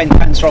think it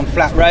depends. Are on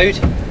flat road.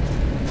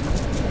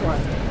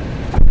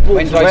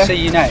 When do I see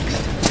you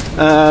next?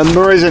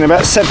 Maria's in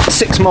about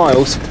 6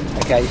 miles.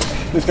 Okay.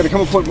 There's going to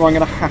come a point where I'm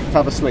going to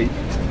have a sleep.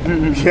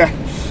 Yeah.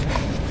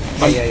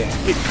 Yeah.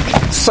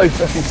 It's so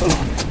fucking so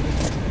long.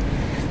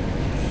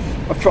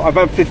 I've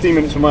had 15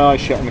 minutes with my eyes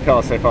shut in the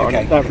car so far.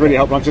 Okay. And that's really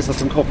helped. I've just had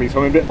some coffee,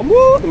 so I'm a bit. At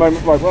the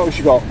moment. Right, what else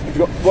you got?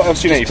 What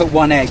else do you need? Put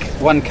 1 egg,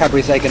 1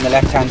 Cadbury's egg in the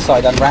left-hand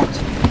side unwrapped.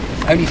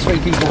 Only 3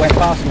 people went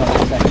past me on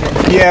that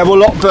section. Yeah, well,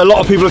 a lot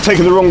of people have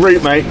taken the wrong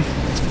route, mate.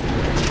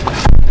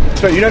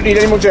 So you don't need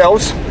any more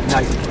gels?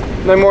 No.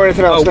 No more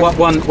anything else? Oh,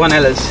 one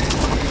Ella's.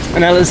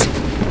 An Ella's. I'm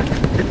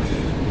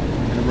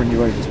going to run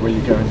you over to where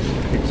you're going.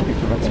 Pick some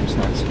people have some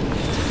snacks.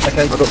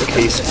 Okay. I've got the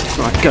keys.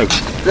 Right, go.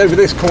 Over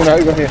this corner,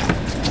 over here.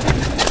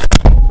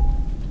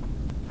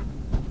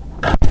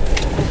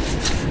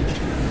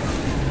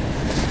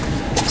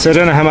 So I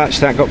don't know how much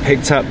that got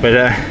picked up,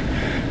 but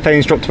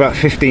Thane's dropped about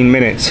 15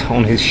 minutes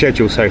on his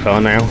schedule so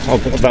far now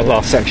of that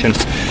last section.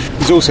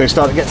 He's also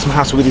started to get some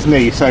hassle with his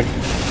knee, so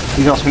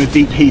he's asked me to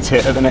deep heat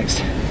it at the next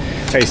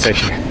aid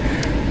station.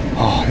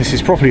 Oh, this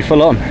is properly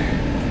full on.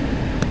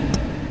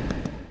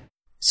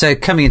 So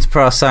coming into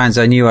Para Science,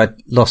 I knew I'd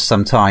lost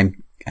some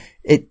time.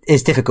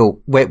 It's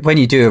difficult. When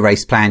you do a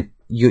race plan,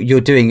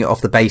 you're doing it off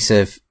the base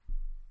of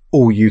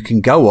all you can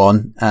go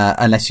on,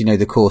 unless you know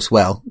the course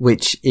well,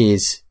 which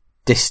is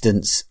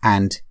distance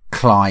and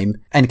climb.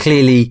 And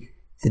clearly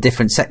the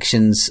different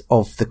sections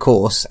of the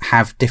course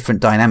have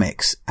different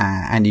dynamics,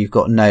 and you've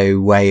got no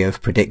way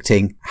of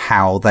predicting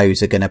how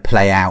those are going to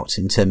play out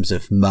in terms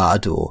of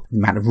mud or the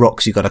amount of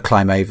rocks you've got to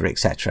climb over,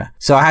 etc.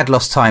 So I had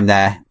lost time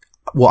there.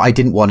 What I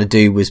didn't want to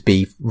do was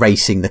be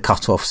racing the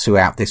cutoffs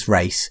throughout this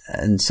race,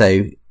 and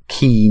so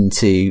keen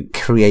to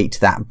create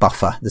that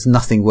buffer. There's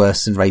nothing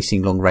worse than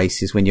racing long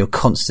races when you're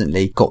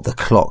constantly got the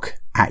clock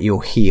at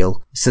your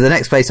heel. So the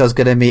next place I was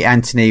going to meet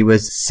Anthony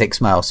was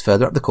 6 miles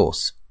further up the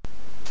course.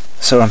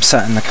 So I'm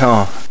sat in the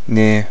car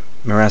near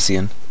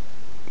Marazion,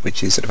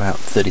 which is at about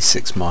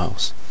 36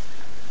 miles,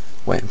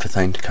 waiting for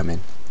Thane to come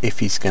in. If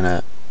he's going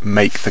to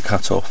make the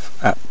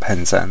cut-off at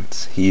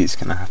Penzance, he is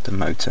going to have to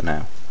motor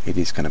now. It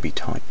is going to be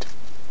tight.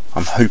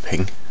 I'm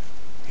hoping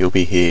he'll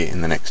be here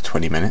in the next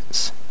 20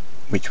 minutes,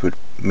 which would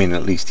mean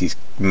at least he's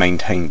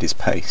maintained his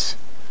pace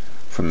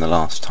from the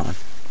last time.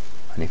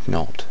 And if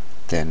not,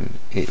 then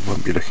it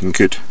won't be looking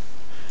good.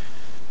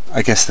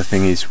 I guess the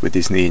thing is, with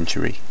his knee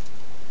injury,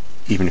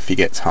 even if he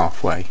gets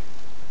halfway,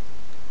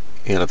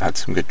 he'll have had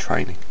some good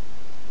training.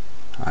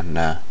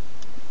 And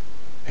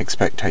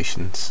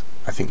expectations,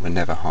 I think, were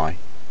never high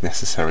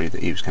necessarily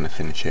that he was going to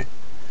finish it.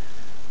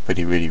 But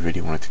he really,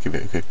 really wanted to give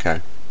it a good go.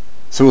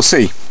 So we'll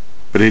see.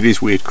 But it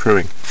is weird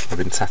crewing. I've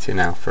been sat here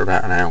now for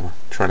about an hour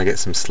trying to get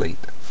some sleep.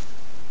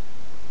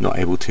 Not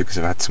able to because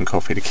I've had some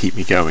coffee to keep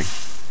me going.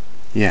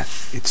 Yeah,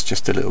 it's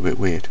just a little bit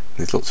weird.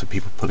 There's lots of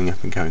people pulling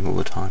up and going all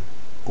the time,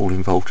 all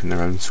involved in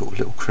their own sort of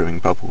little crewing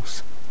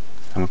bubbles.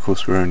 And of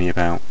course we're only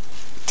about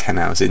 10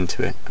 hours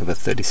into it of a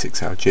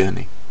 36-hour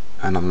journey,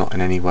 and I'm not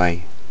in any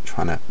way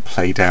trying to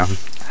play down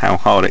how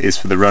hard it is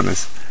for the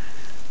runners,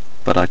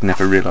 but I'd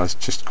never realised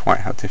just quite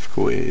how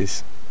difficult it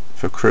is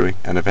for crewing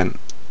an event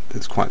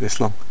that's quite this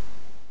long.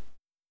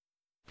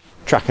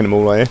 Tracking them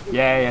all, are you?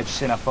 Yeah, just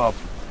seeing how far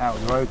out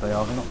of the road they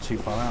are. They're not too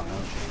far out now.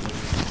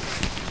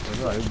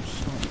 The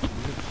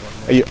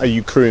roads. Are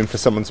you crewing for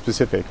someone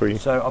specific, or are you?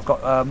 So I've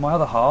got my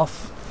other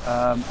half,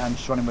 and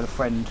she's running with a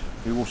friend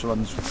who also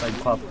runs for the same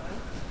club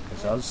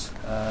as us.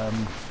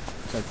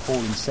 So Paul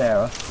and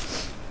Sarah.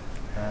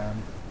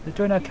 They're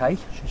doing okay.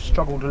 She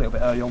struggled a little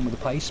bit early on with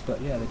the pace,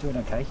 but yeah, they're doing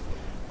okay.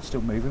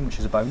 Still moving, which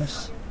is a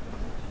bonus.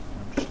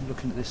 I'm just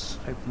looking at this,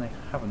 hoping they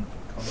haven't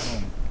gone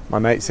wrong. My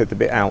mate said the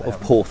bit out of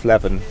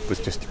Porthleven was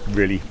just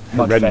really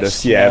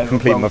horrendous. Yeah,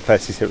 complete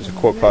mudfest. He said it was a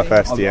quarter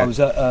fest. I was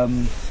at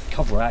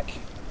Coverack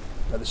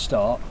at the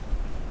start,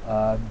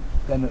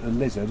 then at the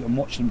Lizard, and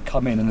watching them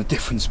come in, and the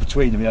difference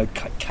between them,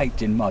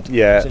 caked in mud.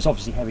 Yeah. So it's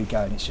obviously heavy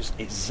going. It's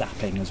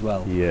zapping as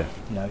well. Yeah.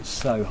 It's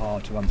so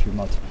hard to run through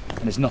mud, and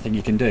there's nothing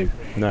you can do.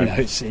 No.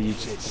 It's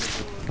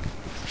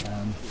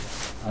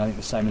I think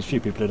the same as a few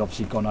people had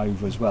obviously gone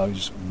over as well,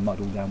 just mud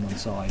all down one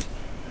side.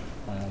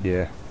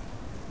 Yeah.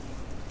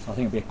 So I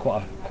think it'll be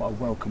quite a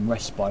welcome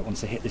respite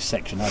once they hit this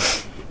section.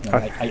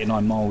 8 or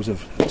 9 miles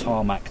of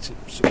tarmac,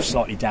 sort of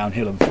slightly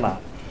downhill and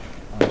flat.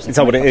 Is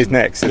that what it is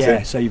next?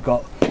 Yeah. So you've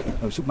got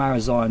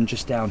Marazion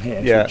just down here,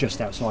 yeah. Just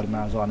outside of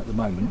Marazion at the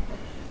moment,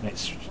 and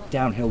it's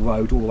downhill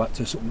road all the way up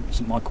to sort of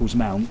St Michael's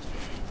Mount,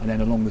 and then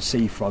along the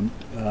seafront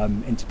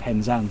into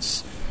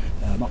Penzance,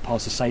 up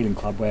past the sailing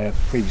club where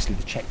previously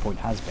the checkpoint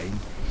has been.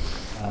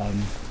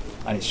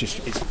 and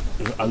it's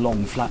a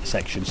long flat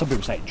section. Some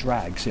people say it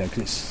drags, because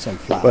it's so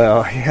flat.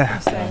 Well, yeah.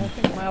 So I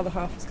think my other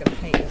half is going to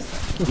hate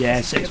this.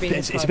 Yeah, so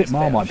it's a bit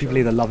Marmite. People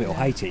either love it or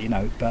hate it,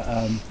 but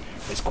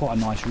it's quite a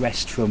nice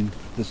rest from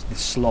the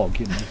slog,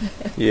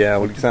 Yeah,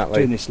 well, exactly.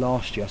 Doing this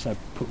last year, so I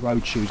put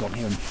road shoes on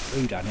here and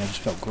flew down here. I just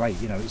felt great,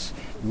 it's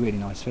a really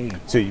nice feeling.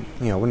 So,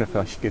 I wonder if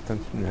I should give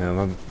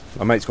them.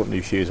 My mate's got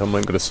new shoes. I'm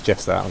not going to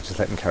suggest that. I'll just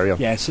let him carry on.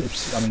 Yeah,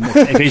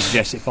 if he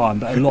suggests it, fine.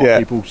 But a lot of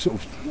people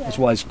that's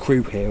why there's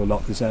crew here a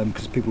lot,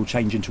 because people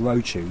change into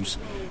road shoes.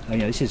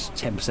 This is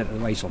 10% of the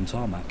race on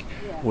tarmac,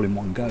 all in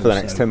one go. For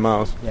the next 10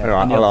 miles. Yeah. All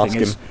right, and the I'll other ask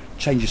thing him. is,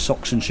 change your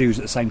socks and shoes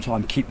at the same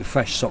time. Keep the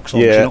fresh socks on.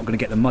 So you're not going to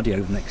get them muddy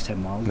over the next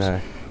 10 miles. No.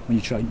 When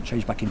you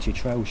change back into your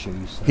trail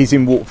shoes. So. He's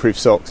in waterproof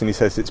socks, and he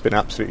says it's been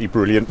absolutely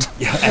brilliant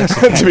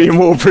Excellent. to be in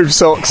waterproof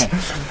socks.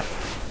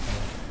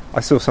 I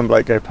saw some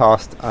bloke go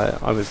past.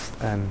 I was,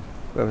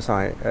 where was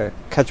I?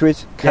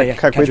 Cadgwith?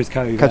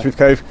 Cadgwith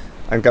Cove.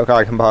 And a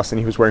guy come past and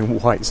he was wearing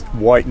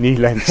white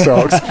knee-length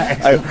socks,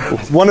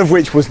 one of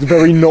which was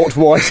very not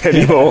white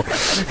anymore.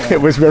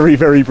 It was very,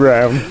 very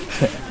brown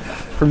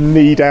from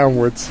knee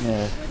downwards.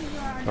 Yeah.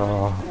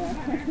 Oh.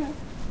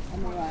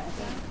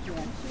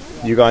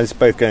 You guys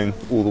both going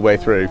all the way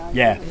through?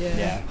 Yeah.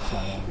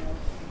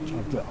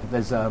 So,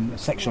 there's a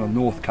section on the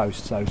north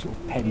coast, so sort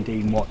of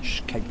Pendean,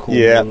 Watch, Cape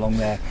Cornwall along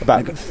there.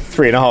 About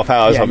 3.5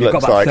 hours. Yeah, you've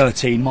got about like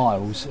 13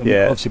 miles. And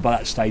obviously by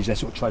that stage they're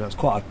sort of trailing. It's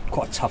quite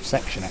a tough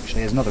section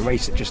actually. There's another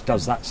race that just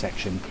does that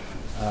section.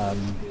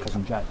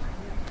 Cousin Jack.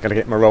 Going to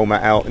get my roll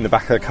mat out in the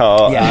back of the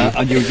car. Yeah,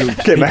 and you'll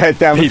get my head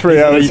down for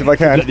 3 hours if I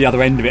can. At the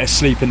other end of it,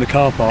 asleep in the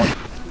car park.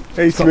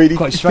 It's really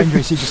quite strange.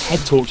 You see just head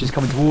torches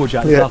coming towards you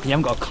at the dark, and you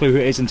haven't got a clue who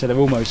it is until they're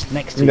almost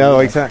next to you. No,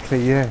 exactly.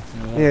 Yeah,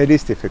 it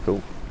is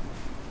difficult,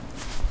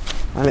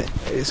 and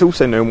it's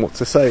also knowing what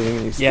to say.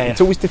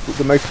 It's always difficult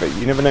to motivate.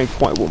 You never know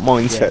quite what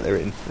mindset they're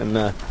in, and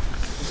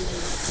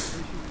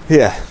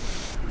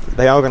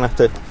they are going to have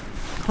to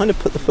kind of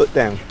put the foot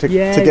down to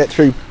get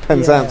through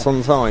Penzance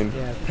on time.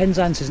 Yeah,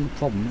 Penzance isn't the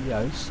problem.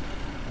 It's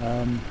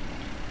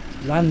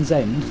Land's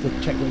End, the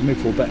check that we move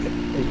for, but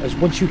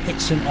once you hit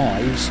St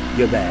Ives,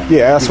 you're there.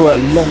 Yeah, that's what. A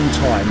long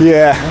time.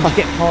 Yeah. Once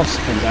you get past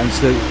Penzance,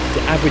 the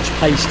average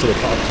pace to the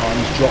cut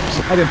times drops.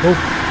 How you doing, Paul?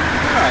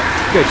 Alright,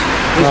 good.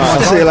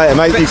 I'll see you later,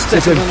 mate.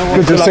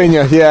 Good to see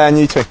you. Yeah, and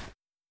you too.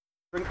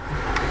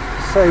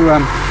 So,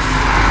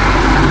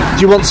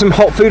 do you want some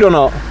hot food or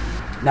not?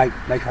 No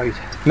code.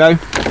 No?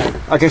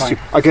 I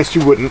guess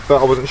you wouldn't,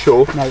 but I wasn't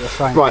sure. No, that's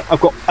fine. Right,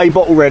 I've got a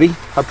bottle ready.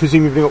 I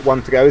presume you've got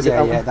one to go, is it?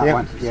 That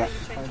one. Yeah.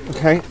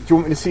 Okay, do you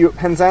want me to see you at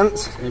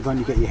Penzance? When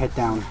you get your head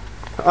down.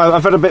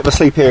 I've had a bit of a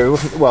sleep here.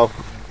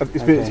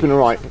 It's been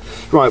alright.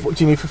 Right, what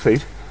do you need for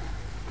food?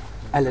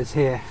 Ella's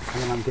here,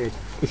 and then I'm good.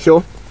 You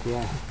sure?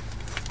 Yeah.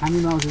 How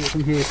many miles is it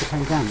from here to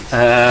Penzance?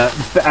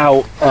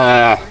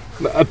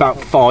 About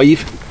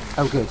 5.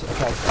 Oh, good.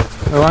 Okay.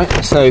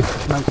 Alright, so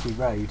mostly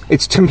road.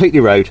 It's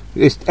completely road.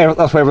 That's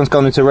why everyone's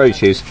gone into road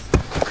shoes.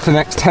 For the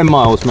next 10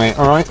 miles, mate.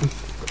 Alright.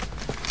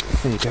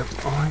 There you go.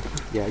 Alright.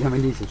 Yeah,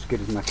 these are as good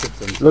as my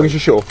kids. As long as you're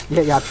sure.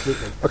 Yeah,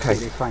 absolutely. Okay.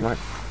 It's fine. Right.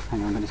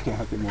 Hang on, I'm just getting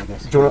a bit more of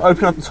this. Do you want to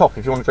open up the top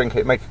if you want to drink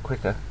it? Make it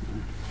quicker.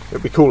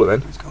 It'll be cooler then.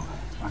 Let's go.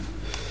 Fine.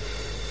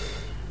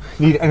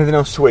 Need anything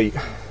else to eat?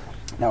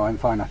 No, I'm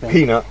fine. I think.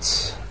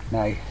 Peanuts.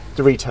 No.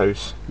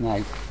 Doritos.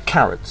 No.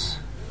 Carrots.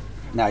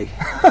 No.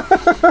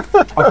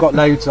 I've got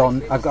loads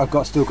on.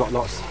 I've still got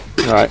lots.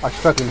 Right. I'm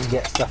struggling to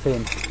get stuff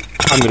in.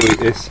 I'm going to eat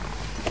this.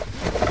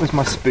 Where's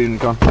my spoon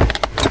gone?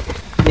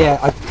 Yeah,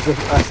 I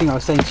think I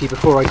was saying to you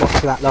before I got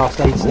to that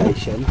last aid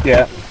station.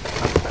 Yeah.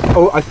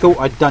 I thought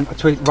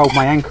I'd rolled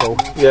my ankle.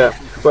 Yeah.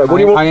 Right, what do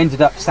you want? I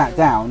ended up sat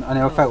down and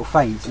I felt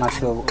faint and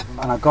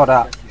I got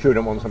up. Sure,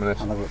 don't want some of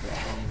this.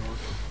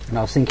 And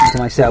I was thinking to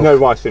myself. There's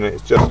no rice in it.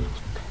 It's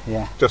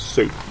just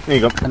soup. There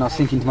you go. And I was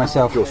thinking to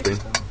myself. Your spoon.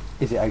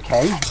 Is it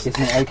okay? Isn't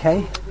it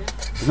okay?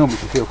 Because normally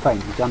if you feel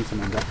faint, you've done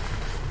something.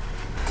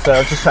 So I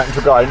was just chatting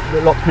to a guy.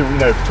 A lot of people,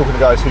 talking to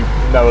guys who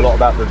know a lot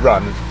about the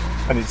run,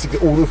 and it's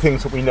all the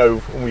things that we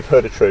know and we've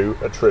heard are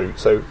true.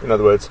 So in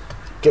other words,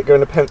 get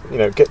going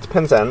to get to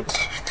Penzance,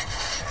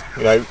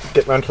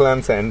 get round to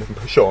Land's End and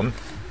push on.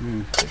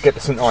 Get to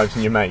St Ives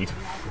and you're made.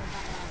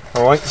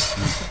 All right.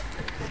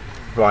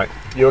 Right.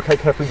 You okay?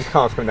 Careful with your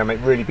cars coming down, mate.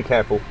 Really be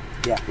careful.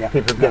 Yeah.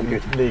 People are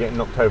getting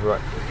knocked over.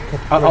 Right.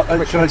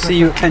 Shall I see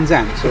you at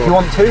Penzance? If you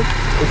want to.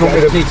 I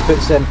just need to put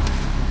some.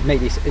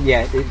 Maybe,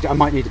 I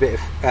might need a bit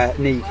of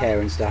knee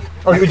care and stuff.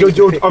 Oh, I've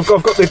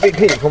got the big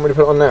heat. You want me to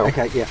put it on now?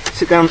 Okay, yeah.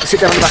 Sit down in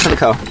the back of the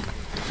car.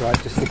 That's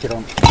right, just stick it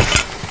on.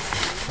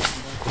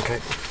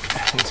 Okay.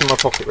 It's in my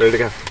pocket, ready to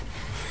go.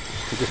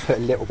 You just put a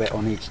little bit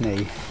on each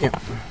knee. Yeah.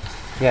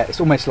 Yeah, it's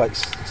almost like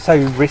so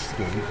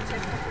risky,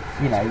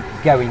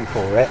 going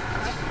for it.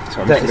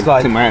 So I'm just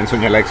putting my hands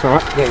on your legs, all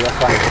right? Yeah, that's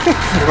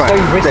fine. Right,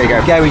 so risky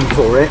going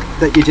for it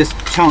that you're just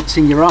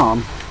chancing your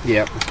arm.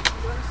 Yeah.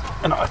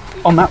 And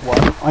on that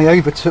one, I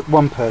overtook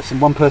one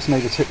person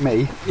overtook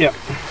me. Yeah.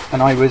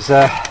 And I was...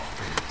 so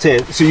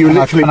you were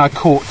literally... And I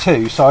caught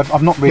two, so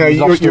I've not really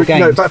lost your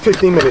game. No, about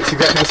 15 minutes,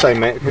 exactly the same,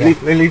 mate. Yeah.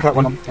 Leave that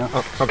one. Yeah.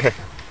 Oh, okay.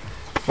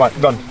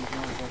 Right, done.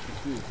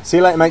 See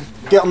you later, mate.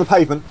 Get on the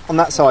pavement on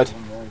that side.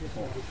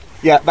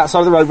 Yeah, that side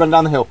of the road, run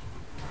down the hill.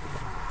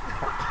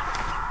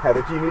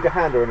 Heather, do you need a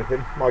hand or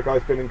anything? My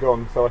guy's been and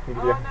gone, so I can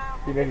give you.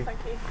 You need? Thank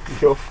you. You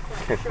sure?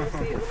 Yeah, sure, we'll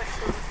see you at the next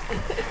one.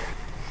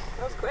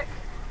 That was quick.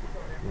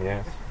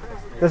 Yeah.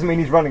 Doesn't mean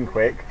he's running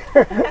quick.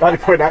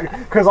 I'd point out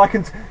because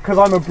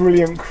I'm a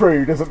brilliant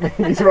crew doesn't mean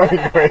he's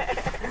running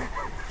quick.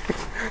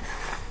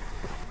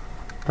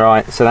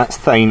 Right, so that's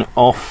Thane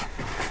off.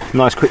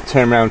 Nice quick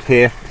turn round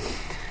here,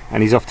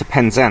 and he's off to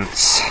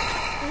Penzance,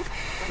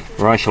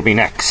 where I shall be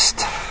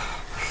next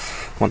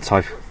once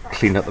I've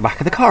cleaned up the back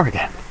of the car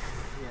again.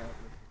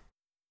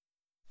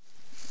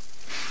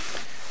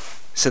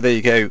 So there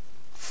you go.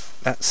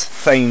 That's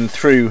Thane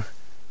through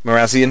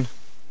Marazion.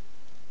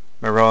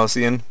 I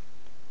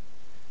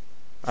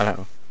don't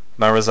know.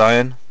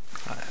 Marazion.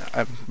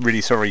 I'm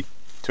really sorry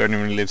to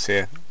anyone who lives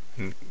here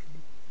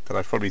that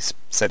I've probably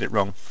said it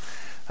wrong.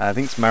 I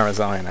think it's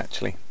Marazion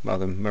actually,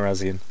 rather than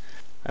Marazion.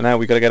 And now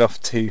we've got to get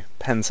off to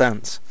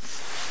Penzance.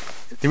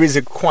 There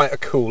is quite a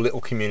cool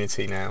little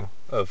community now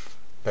of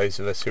those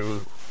of us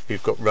who've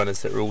got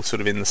runners that are all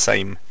sort of in the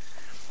same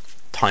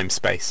time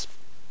space.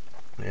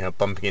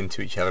 Bumping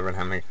into each other and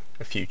having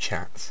a few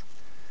chats,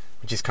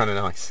 which is kind of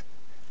nice.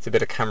 It's a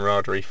bit of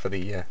camaraderie for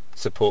the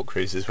support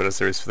crews as well as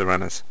there is for the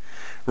runners.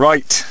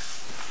 Right,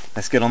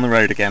 let's get on the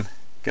road again,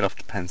 get off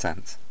to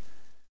Penzance.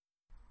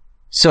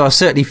 So I was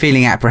certainly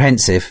feeling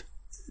apprehensive.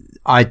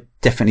 I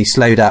definitely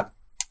slowed up.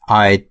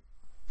 I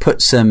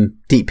put some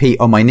deep heat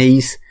on my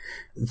knees.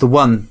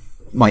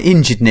 My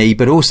injured knee,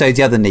 but also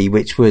the other knee,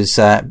 which was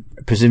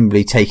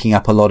presumably taking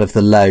up a lot of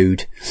the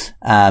load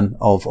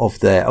of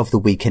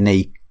the weaker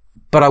knee.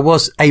 But I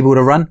was able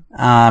to run,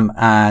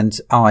 and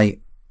I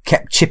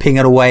kept chipping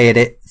away at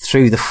it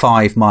through the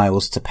 5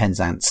 miles to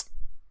Penzance,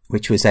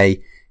 which was a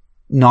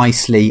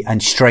nicely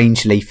and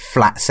strangely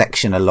flat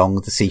section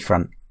along the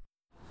seafront.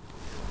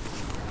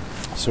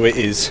 So it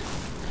is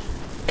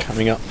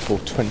coming up for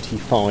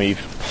 25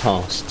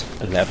 past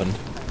 11,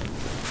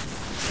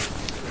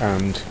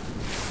 and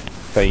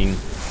Thane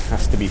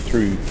has to be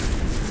through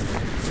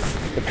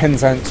the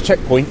Penzance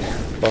checkpoint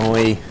by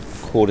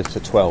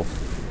 11:45.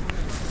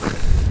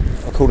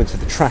 According to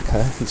the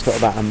tracker, he's got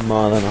about 1.5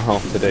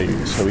 miles to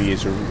do, so he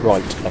is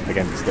right up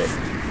against it.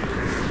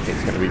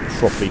 It's going to be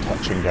properly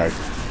touch and go.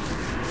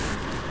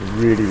 I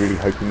really, really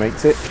hope he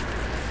makes it,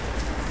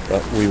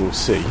 but we will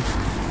see.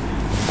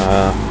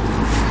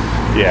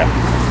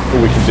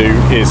 All we can do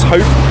is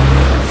hope.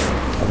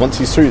 And once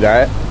he's through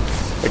that,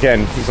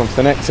 again, he's on to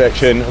the next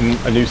section and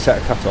a new set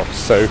of cut-offs.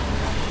 So,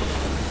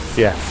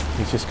 yeah,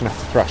 he's just going to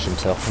have to thrash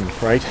himself, I'm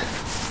afraid,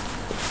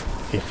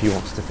 if he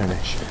wants to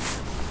finish.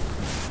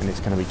 And it's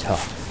going to be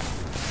tough.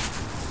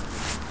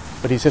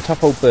 But he's a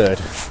tough old bird,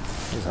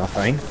 is our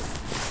Thane.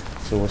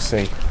 So we'll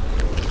see.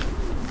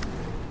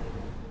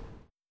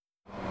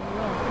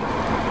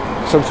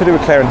 So I'm sitting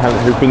with Claire and Helen,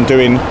 who've been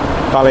doing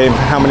ballet for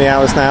how many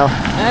hours now?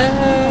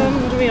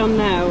 What are we on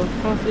now?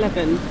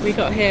 11:30. We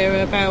got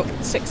here about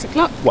 6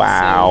 o'clock.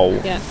 Wow.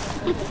 So, yeah.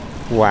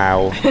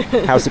 Wow.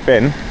 How's it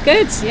been?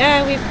 Good,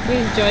 yeah, we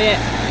enjoy it.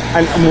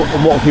 And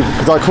what are people,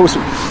 because of course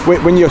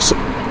when you're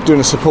doing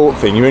a support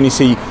thing, you only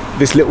see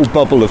this little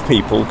bubble of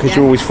people because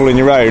you're always full on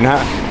your own.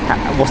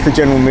 What's the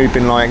general mood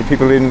been like?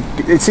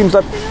 It seems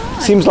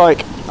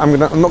like I'm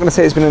not going to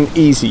say it's been an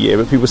easy year,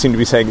 but people seem to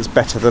be saying it's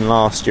better than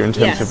last year in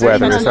terms of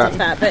weather. Is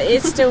that? But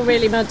it's still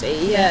really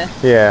muddy.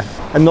 Yeah,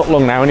 and not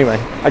long now anyway,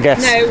 I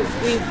guess.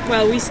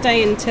 No, we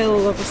stay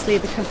until obviously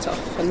the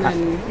cut-off, and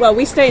then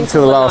we stay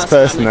until the last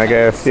person, I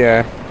guess.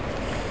 Yeah,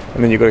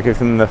 and then you've got to give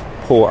them the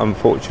poor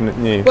unfortunate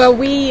news. Well,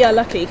 we are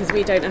lucky because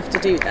we don't have to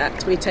do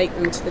that. We take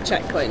them to the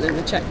checkpoint, and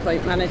the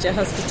checkpoint manager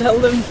has to tell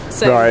them.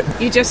 So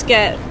you just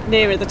get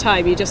nearer the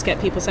time, you just get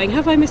people saying,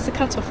 "Have I missed the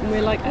cut-off?" And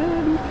we're like,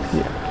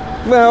 Yeah.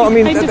 Well, I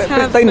mean, they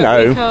know.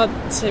 It's hard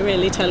to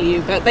really tell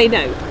you, but they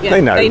know. Yeah,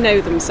 they know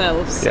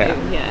themselves. So,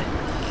 yeah.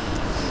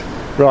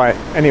 Right.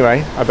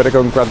 Anyway, I better go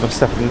and grab my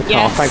stuff in the car.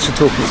 Yes. Thanks for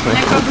talking to me.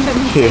 No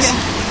problem. Cheers.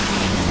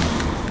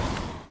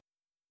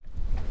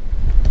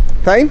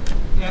 Thane?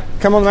 Yeah.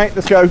 Come on, mate.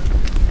 Let's go.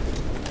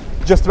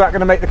 Just about going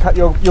to make the cut.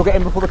 You'll get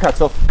in before the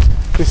cut off.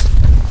 Just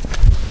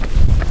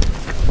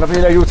lovely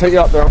lady will take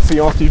you up there. I'll see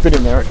you after you've been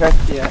in there. Okay?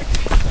 Yeah.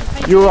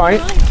 You all right?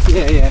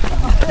 Yeah.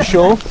 You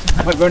sure?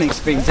 My running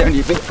speed's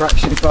only a bit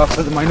fraction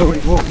faster than my normal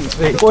walking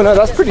speed. Well, no,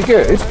 that's pretty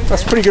good.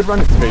 That's pretty good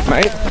running speed,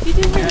 mate. You're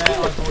doing really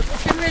good.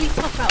 It's been really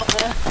tough out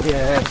there.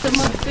 Yeah. The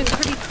mud's been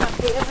pretty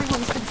crappy.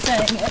 Everyone's been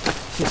saying it.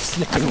 Just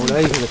slipping all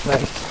over the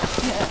place.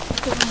 Yeah.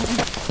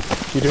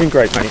 You're doing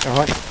great, mate. All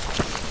right.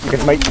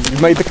 You've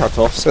made the cut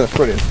off, so that's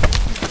brilliant.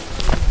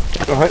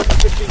 All right.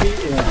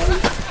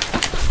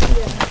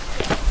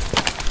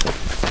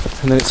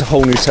 And then it's a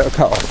whole new set of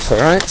cut offs. All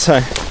right. So.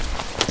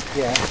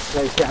 Yeah,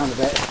 slows down a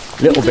bit.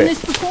 Little bit. Have you done this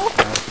before?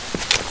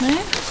 No?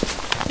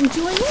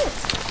 Enjoying it?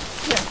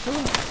 Yeah,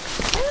 sure.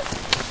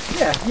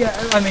 Yeah.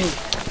 I mean,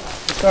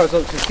 as far as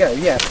ultras go,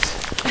 yes.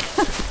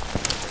 What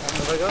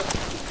have I got?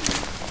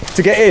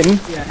 To get in,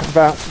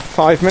 about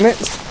 5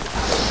 minutes.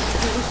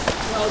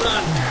 Well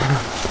done.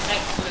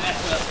 Excellent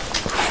effort.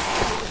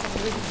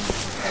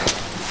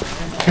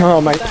 Come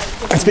on, mate.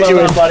 Let's get you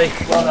in. Buddy.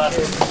 Well done.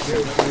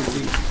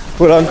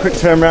 Well done, quick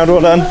turn round,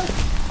 well done.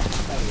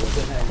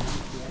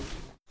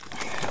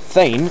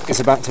 Thane is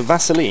about to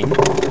Vaseline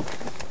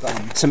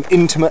some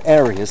intimate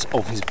areas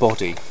of his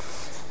body.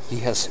 He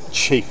has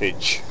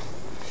chafage.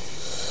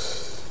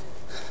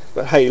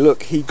 But hey,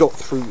 look, he got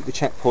through the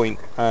checkpoint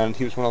and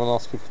he was one of the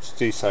last people to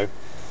do so.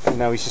 And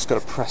now he's just got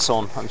to press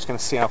on. I'm just going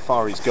to see how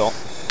far he's got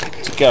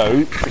to go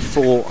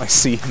before I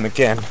see him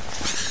again.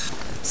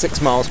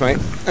 6 miles, mate.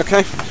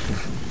 Okay.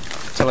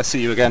 Till I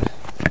see you again.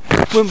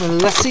 When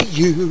will I see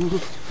you again?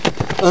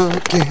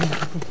 Okay,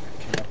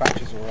 my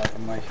batteries all right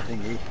on my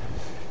thingy.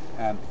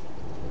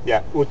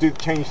 Yeah, we'll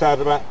change that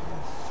at about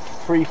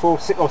 3, 4,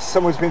 6, or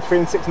somewhere between 3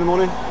 and 6 in the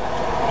morning.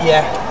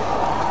 Yeah.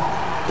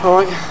 All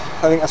right.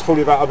 I think that's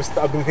probably about.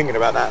 I've been thinking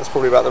about that. It's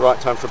probably about the right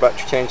time for a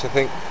battery change, I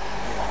think.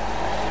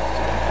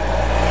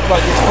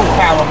 Like it's full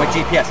power on my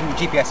GPS. I mean,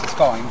 GPS is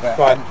fine, but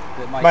right,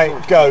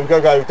 mate,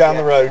 go down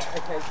the road.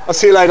 Okay. I'll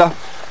see you later.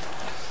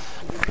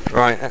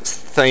 Right, that's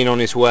Thane on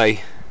his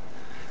way,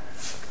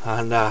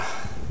 and I've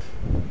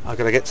got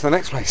to get to the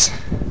next place.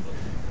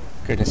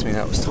 Goodness me,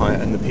 that was tight,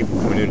 and the people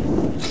coming in.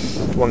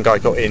 One guy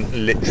got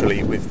in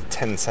literally with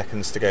 10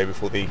 seconds to go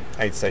before the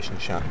aid station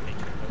shut,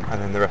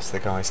 and then the rest of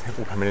the guys, they're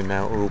all coming in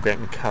now, are all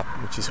getting cut,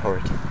 which is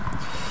horrid.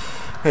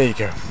 There you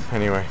go.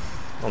 Anyway,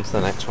 on to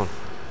the next one.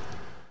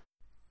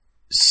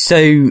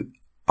 So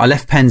I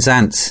left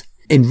Penzance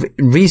in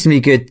reasonably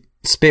good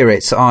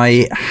spirits.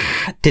 I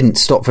didn't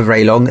stop for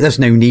very long. There's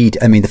no need.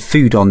 I mean, the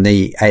food on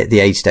the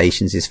aid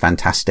stations is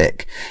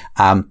fantastic.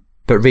 But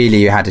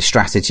really you had a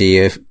strategy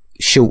of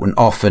short and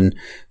often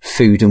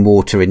food and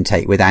water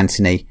intake with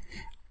Anthony.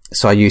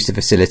 So I used the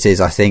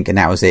facilities, I think, and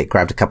that was it.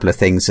 Grabbed a couple of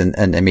things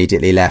and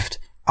immediately left.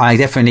 I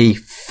definitely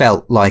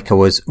felt like I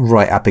was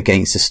right up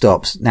against the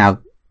stops.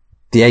 Now,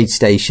 the aid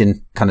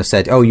station kind of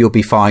said, oh, you'll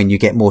be fine. You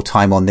get more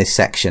time on this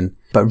section.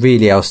 But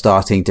really, I was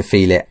starting to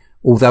feel it.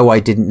 Although I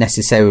didn't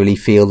necessarily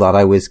feel that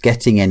I was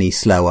getting any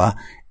slower,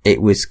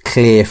 it was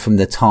clear from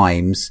the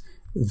times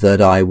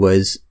that I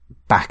was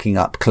backing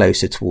up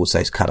closer towards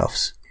those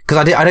cutoffs.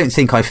 Because I don't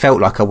think I felt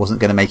like I wasn't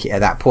going to make it at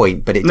that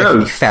point, but it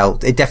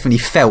definitely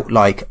felt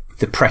like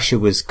the pressure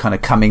was kind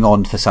of coming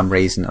on for some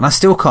reason. And I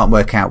still can't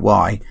work out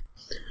why.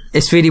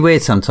 It's really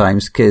weird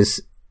sometimes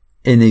because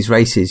in these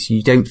races,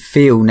 you don't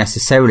feel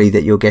necessarily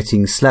that you're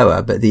getting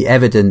slower, but the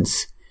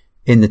evidence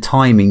in the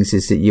timings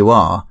is that you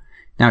are.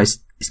 Now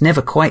it's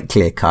never quite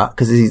clear cut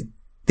because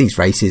these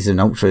races and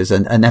ultras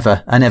are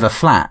never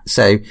flat.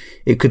 So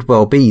it could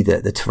well be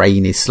that the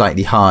terrain is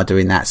slightly harder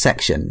in that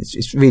section.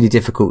 It's really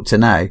difficult to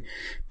know,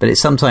 but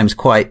it's sometimes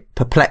quite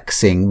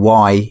perplexing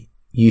why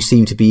you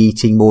seem to be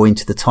eating more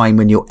into the time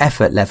when your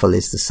effort level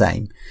is the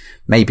same.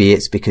 Maybe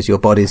it's because your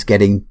body's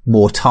getting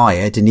more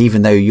tired, and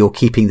even though you're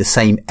keeping the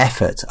same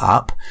effort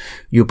up,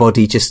 your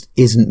body just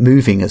isn't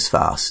moving as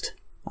fast.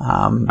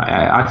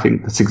 I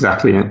think that's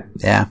exactly it.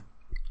 Yeah.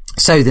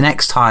 So the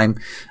next time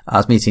I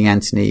was meeting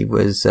Anthony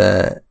was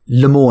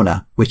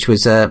Lamorna, which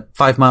was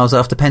 5 miles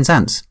after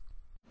Penzance.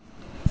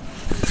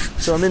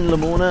 So I'm in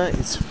Lamorna.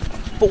 It's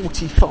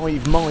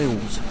 45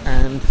 miles,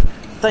 and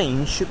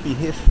Thane should be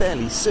here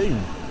fairly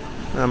soon.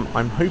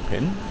 I'm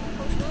hoping.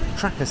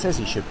 Tracker says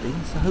he should be,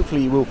 so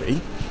hopefully he will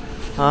be.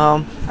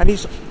 And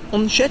he's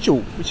on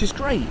schedule, which is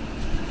great.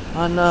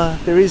 And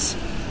there is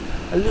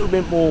a little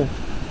bit more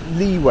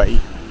leeway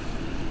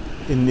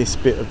in this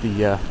bit of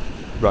the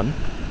run,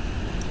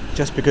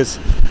 just because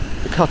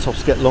the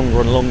cut-offs get longer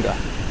and longer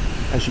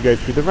as you go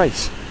through the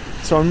race.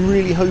 So I'm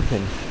really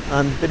hoping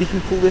that he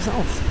can pull this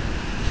off.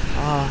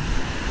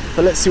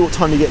 But let's see what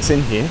time he gets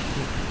in here.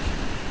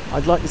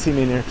 I'd like to see him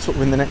in here sort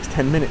of in the next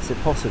 10 minutes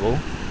if possible,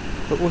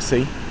 but we'll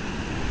see.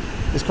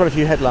 There's quite a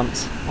few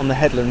headlamps on the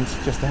headland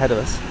just ahead of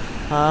us.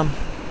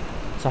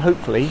 So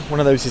hopefully one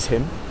of those is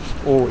him,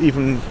 or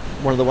even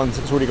one of the ones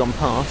that's already gone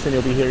past, and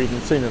he'll be here even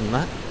sooner than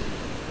that.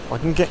 I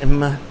can get him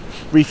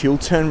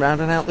refueled, turn around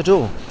and out the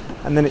door.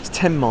 And then it's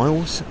 10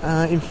 miles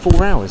in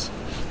 4 hours,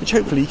 which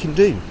hopefully he can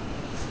do.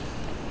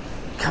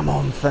 Come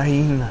on,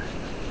 Thane.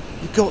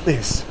 You got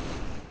this.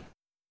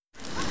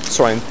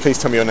 Sorry, and please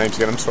tell me your names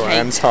again. I'm sorry, Kate. I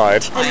am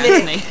tired.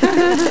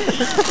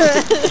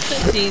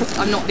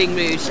 I'm not being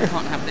rude. She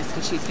can't have this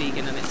because she's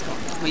vegan and it's got.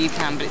 Well, you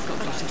can, but it's got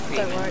clotted cream.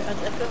 Don't worry.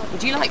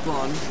 Would you like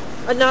one?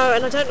 No,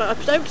 and I don't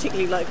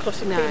particularly like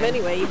clotted cream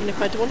anyway. Even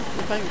if I'd want,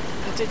 if I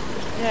did,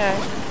 yeah.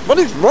 What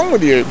is wrong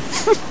with you?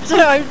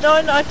 No,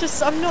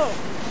 I'm not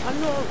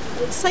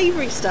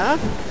savoury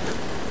stuff.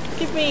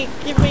 Give me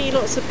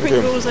lots of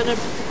Pringles and a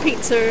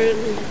pizza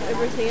and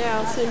everything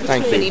else in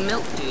between. Thank you. Any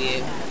milk, do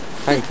you?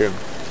 Thank you.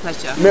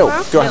 Pleasure.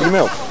 Milk? Do I have any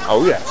milk?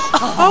 Oh, yes.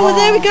 Oh, well,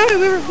 there we go.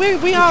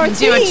 We are a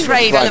team. Do a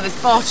trade out of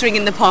us bartering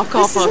in the park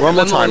car park. One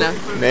more time.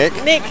 Nick.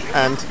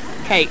 And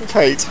Kate.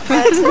 It's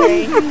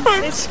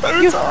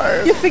so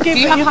tired. You're forgiven. Do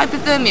you have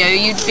hypothermia? Are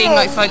you being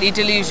like slightly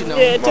delusional?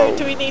 Yeah.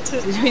 Do we need to?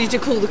 Do we need to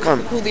call the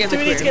other crew? Do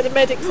we need to get the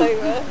medics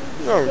over?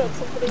 No. Got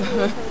somebody who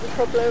has a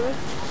problem.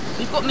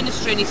 We've got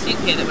minestrone soup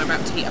here that we're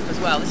about to heat up as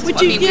well. This is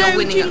what I mean. We are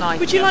winning at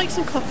life. Would you like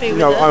some coffee?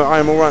 No,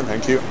 I'm all right,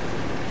 thank you.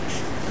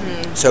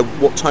 So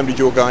what time did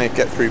your guy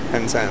get through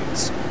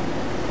Penzance?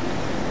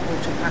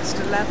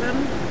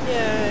 11.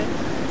 Yeah.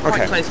 Quite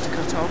Okay. close to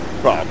cut off.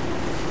 Right.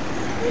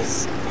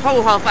 Was,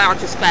 Whole half hour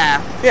to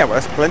spare. Yeah, well,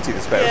 that's plenty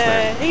to spare, isn't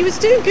yeah, it? he was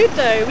doing good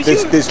though. Was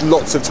you, There's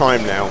lots of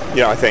time now.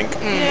 Yeah, I think.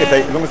 Yeah. If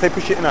they, as long as they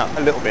push it up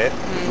a little bit,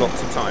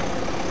 lots of time.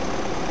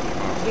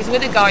 He's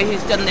with a guy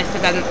who's done this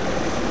event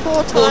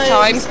four four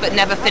times. times, but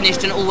never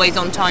finished and always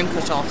on time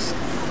cut-offs.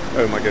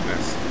 Oh my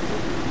goodness.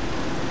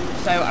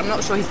 So I'm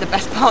not sure he's the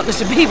best partner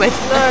to be with.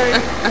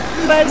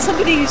 No, but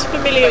somebody who's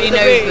familiar But he with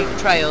the knows route.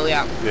 the trail,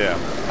 yeah. Yeah.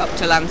 Up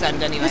to Land's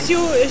End anyway. Has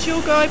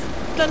your guy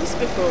done this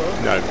before?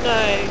 No.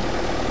 No.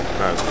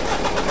 No.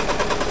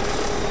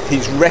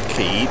 He's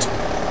recce'd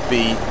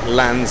the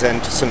Land's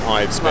End to St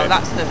Ives bit. Well,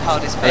 that's the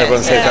hardest bit. And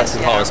everyone says Yeah. that's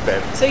the hardest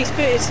bit.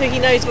 So he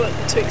knows what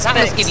to expect. That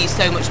must give you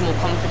so much more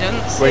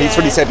confidence. Well, he's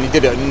what he said, and he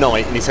did it at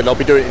night, and he said, I'll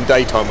be doing it in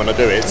daytime when I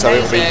do it, so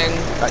Amazing.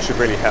 that should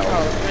really help.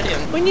 Oh,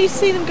 brilliant. When you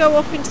see them go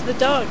off into the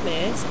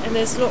darkness and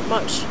there's not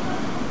much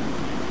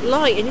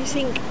light, and you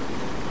think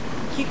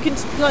you can,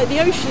 like, the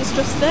ocean's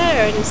just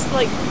there, and it's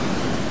like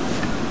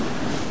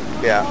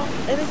Yeah.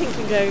 anything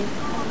can go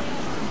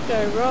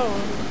wrong.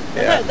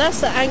 And Yeah. that's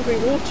the angry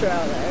water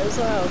out there as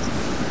well.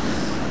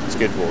 It's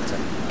good water.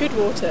 Good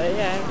water,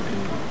 yeah.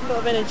 A lot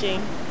of energy.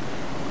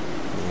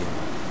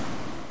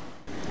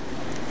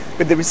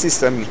 But there was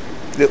this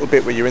little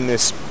bit where you're in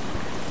this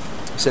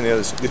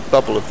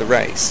bubble of the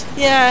race.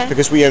 Yeah.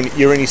 Because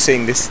you're only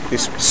seeing this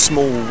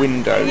small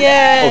window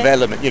Yeah. of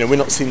element. You know, we're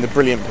not seeing the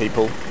brilliant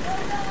people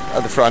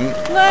at the front.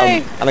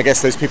 No. And I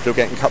guess those people who are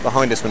getting cut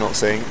behind us we're not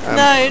seeing.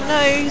 No.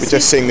 We're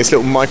just seeing this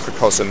little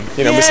microcosm.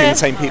 You know, we're seeing the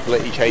same people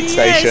at each aid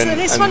station. And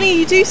it's and funny,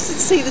 you do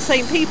see the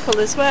same people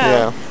as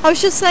well. Yeah. I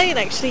was just saying,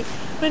 actually,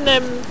 when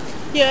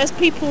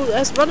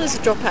as runners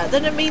drop out,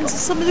 then it means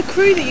some of the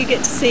crew that you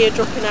get to see are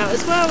dropping out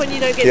as well, and you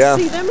don't get Yeah.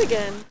 to see them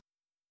again.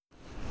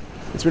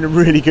 It's been a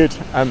really good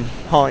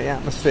party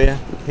atmosphere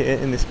here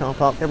in this car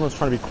park. Everyone's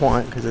trying to be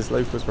quiet because there's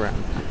locals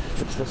around.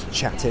 There's lots of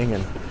chatting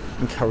and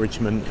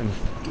encouragement and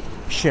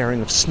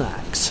sharing of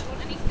snacks.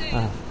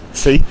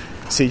 See,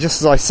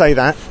 just as I say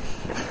that,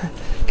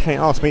 Kate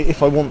asked me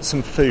if I want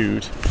some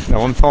food.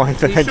 No, I'm fine,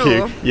 thank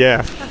you.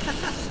 Yeah.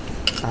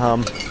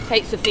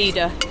 Kate's a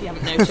feeder, if you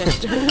haven't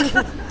noticed.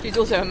 She's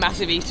also a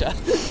massive eater.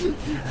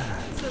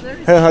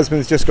 Her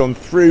husband's just gone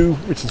through,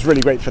 which is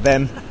really great for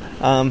them.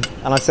 And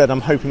I said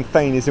I'm hoping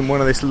Thane is in one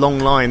of this long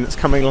line that's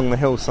coming along the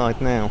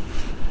hillside now.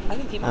 I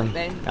think he might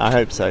be. I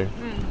hope so.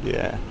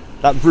 Yeah.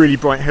 That really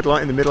bright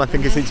headlight in the middle, I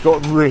think he's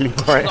got a really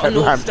bright Got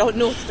a headlamp.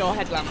 North Star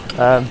headlamp.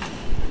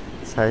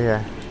 So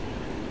yeah.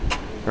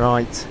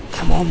 Right.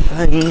 Come on,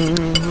 Thane.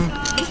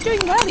 He's doing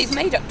well, he's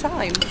made up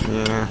time.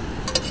 Yeah.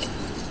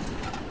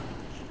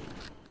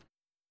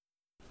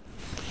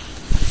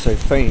 So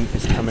Thane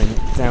is coming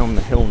down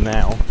the hill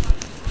now,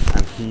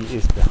 and he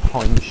is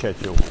behind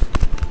schedule.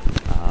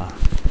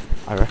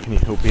 I reckon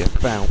he'll be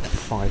about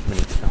 5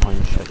 minutes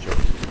behind schedule.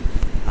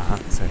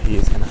 So he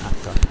is going to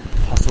have to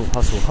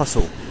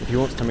hustle if he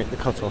wants to make the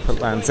cut-off at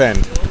Land's End.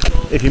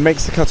 If he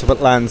makes the cut-off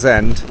at Land's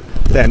End,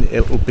 then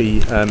it will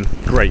be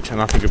great,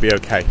 and I think it'll be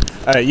okay.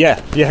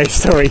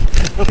 Sorry.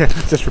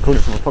 Just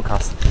recording from a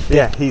podcast.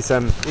 Yeah, he's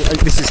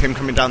this is him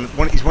coming down.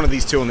 He's one of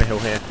these two on the hill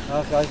here.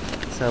 Okay.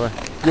 So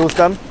yours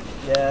done?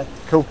 Yeah.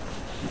 Cool.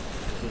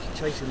 Just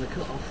chasing the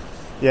cut off.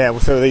 Yeah, well,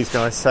 so are these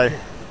guys. So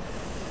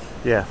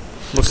yeah,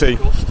 we'll see.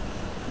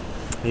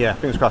 Yeah,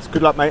 fingers crossed.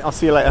 Good luck, mate. I'll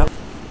see you later.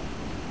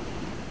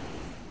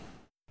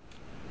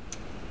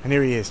 And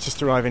here he is,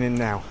 just arriving in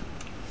now.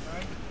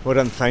 Well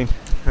done, Thane.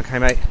 Okay,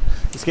 mate.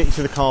 Let's get you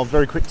to the car.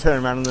 Very quick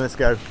turnaround and then let's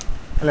go.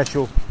 Unless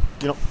you're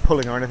not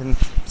pulling or anything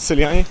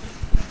silly, are you?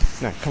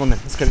 No, come on then.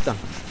 Let's get it done.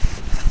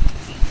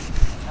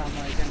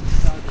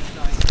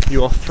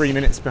 You are 3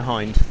 minutes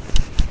behind.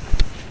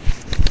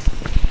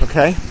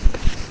 Okay.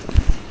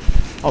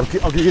 I'll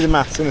give you the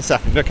maths in a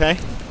second. Okay.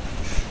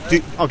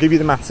 I'll give you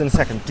the maths in a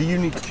second. Do you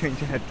need to change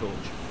your head torch,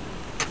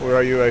 or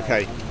are you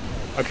okay?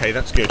 Okay,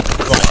 that's good.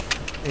 Right.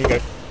 Here you go.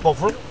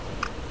 Bovril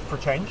for a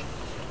change.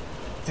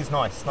 It is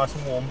nice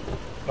and warm.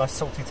 Nice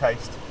salty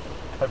taste.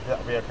 Hopefully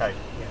that'll be okay.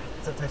 Yeah.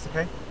 Does that taste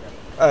okay?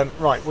 Yeah.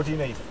 Right. What do you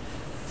need?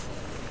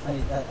 I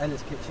need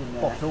Ella's Kitchen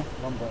bottle.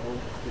 One bottle.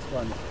 This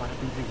one. I've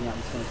been drinking out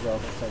this one as well,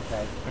 but it's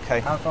okay. Okay.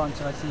 How far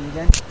until I see you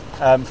again?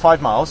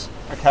 5 miles.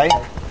 Okay.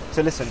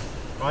 So listen.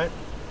 Right.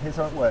 Here's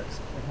how it works.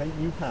 Okay.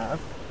 You have,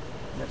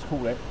 let's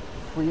call it,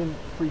 3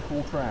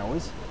 3/4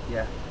 hours.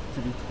 Yeah.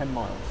 To do 10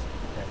 miles.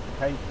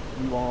 Okay.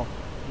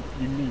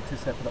 You need to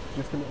step it up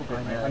just a little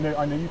bit, mate. I know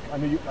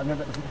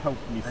that doesn't help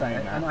me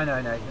saying that.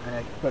 I know.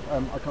 But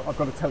I've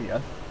got to tell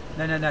you.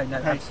 No, okay.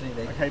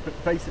 Absolutely. Okay, but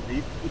basically,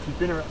 if you'd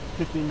been around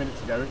 15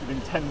 minutes ago, it would have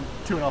been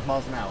 2.5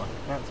 miles an hour.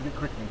 Now it's a bit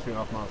quicker than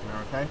 2.5 miles an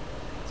hour, okay?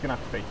 It's going to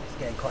have to be. It's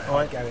getting quite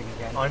hard going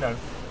again. I know.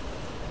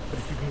 But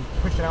if you can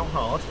push it out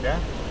hard, yeah?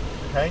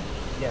 Okay?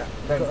 Yeah.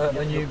 Then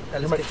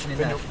Ella's Kitchen in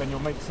there. then you'll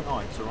make St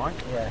Ives, alright?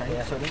 Yeah, okay?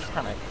 yeah. So don't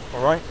panic,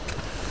 alright?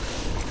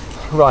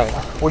 Right,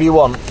 what do you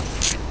want?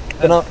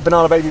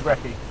 Banana baby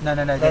brekkie? No,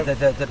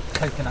 the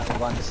coconut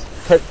ones.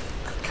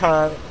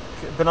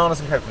 Bananas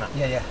and coconut?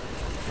 Yeah.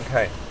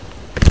 Okay.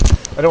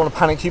 I don't want to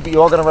panic you, but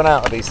you are going to run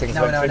out of these things.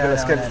 No,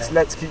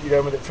 Let's keep you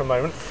going with it for a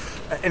moment.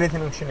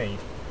 Anything else you need?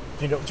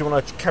 Do you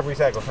want a Cadbury's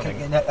egg or something?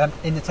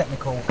 In the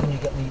technical, can you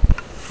get me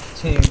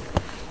 2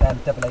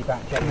 AA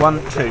back?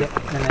 1, 2. No.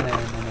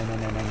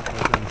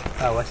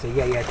 Oh, I see.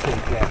 Yeah, 2.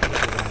 Yeah.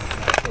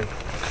 2.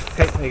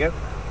 Okay, there you go.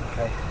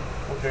 Okay.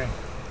 What are you doing?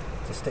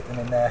 Just stick them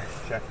in there.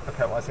 Check.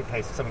 Okay, well, that's in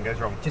case something goes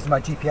wrong. Just my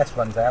GPS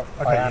runs out.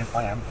 Okay,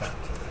 I am.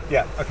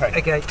 Yeah, okay.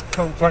 Okay,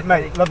 cool. Right,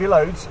 mate, love you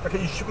loads.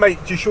 Okay, mate,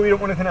 you sure you don't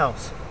want anything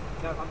else?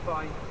 No, I'm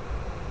fine.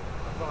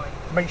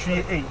 Make sure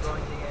you eat.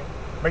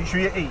 Make sure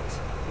you eat.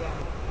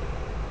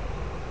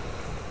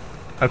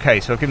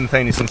 Okay, so I've given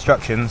Thane his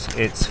instructions.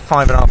 It's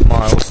 5.5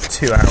 miles,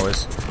 2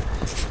 hours.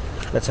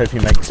 Let's hope he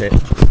makes it.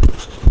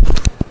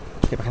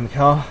 Get back in the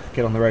car,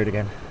 get on the road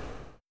again.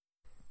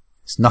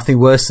 It's nothing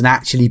worse than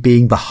actually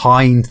being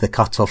behind the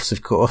cut-offs,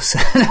 of course.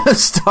 I'm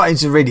starting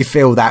to really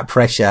feel that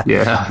pressure.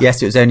 Yeah.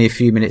 Yes, it was only a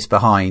few minutes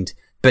behind,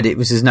 but it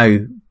was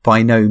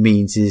by no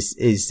means is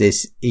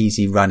this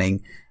easy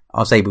running. I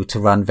was able to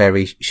run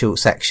very short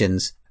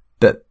sections,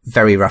 but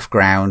very rough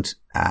ground,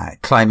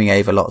 climbing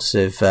over lots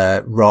of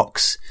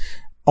rocks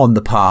on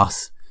the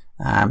path.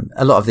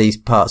 A lot of these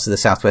parts of the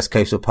Southwest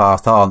Coastal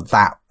Path aren't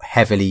that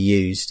heavily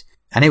used,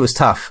 and it was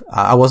tough.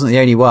 I wasn't the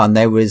only one.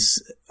 I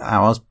was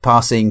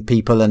passing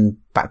people and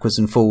backwards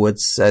and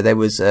forwards. So there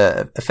was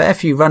a fair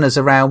few runners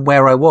around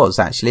where I was,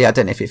 actually. I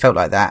don't know if it felt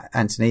like that,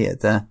 Anthony,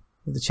 at the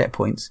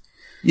checkpoints.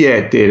 Yeah,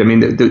 it did. I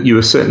mean, you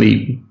were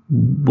certainly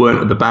weren't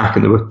at the back,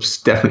 and there were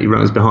definitely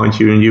runners behind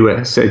you, and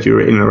you said you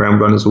were in and around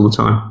runners all the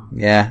time.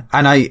 Yeah,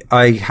 and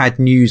I had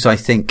news, I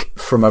think,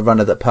 from a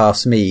runner that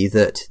passed me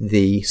that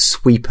the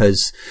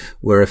sweepers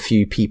were a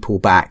few people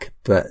back,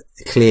 but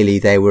clearly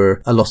there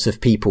were a lot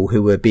of people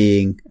who were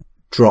being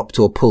dropped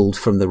or pulled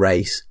from the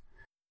race.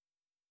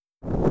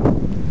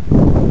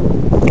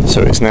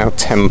 So it's now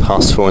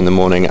 4:10 in the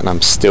morning, and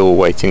I'm still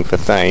waiting for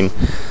Thane.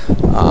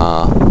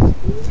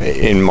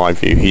 In my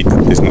view,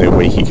 there's no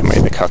way he can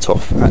make the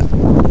cut-off at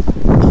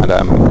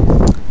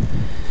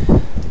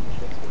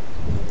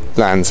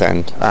Land's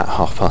End at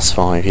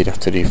 5:30. He'd have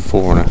to do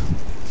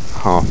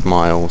 4.5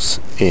 miles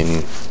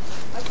in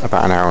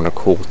about an hour and a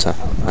quarter,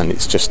 and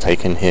it's just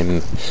taken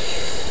him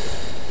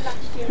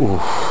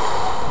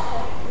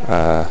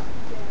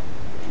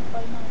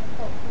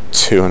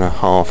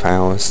 2.5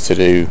 hours to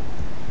do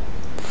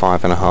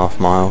 5.5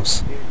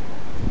 miles.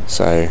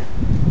 So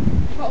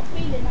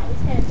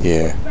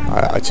yeah,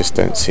 I just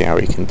don't see how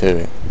he can do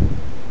it.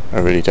 I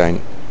really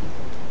don't.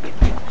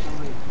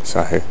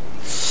 So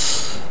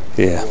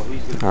yeah,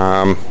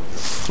 I'll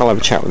have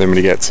a chat with him when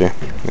he gets here,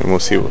 and we'll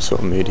see what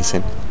sort of mood he's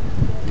in.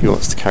 If he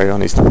wants to carry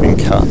on, he's not been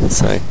cut,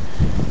 so he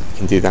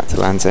can do that to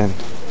Land's End.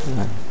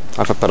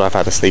 But I've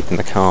had a sleep in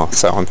the car,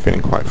 so I'm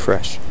feeling quite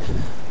fresh.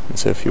 And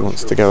so if he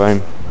wants to go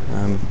home,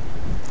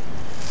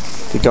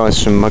 the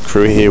guys from my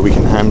crew here, we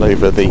can hand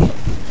over the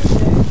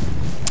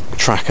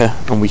tracker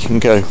and we can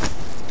go.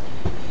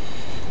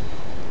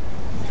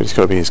 But it's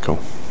got to be his call.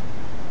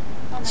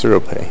 It's a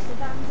real pity.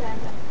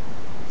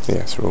 Yeah,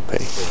 it's a real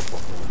pity.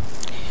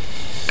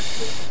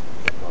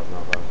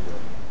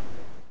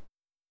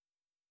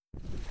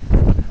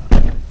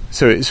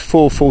 So it's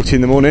 4:40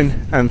 in the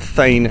morning, and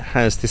Thane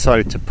has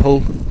decided to pull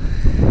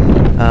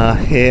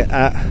here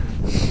at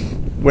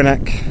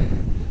Winnack.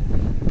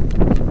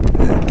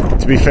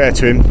 To be fair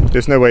to him,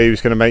 there's no way he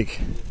was going to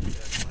make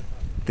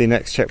the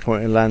next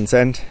checkpoint in Land's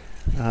End,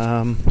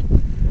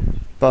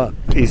 but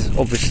he's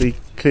obviously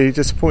clearly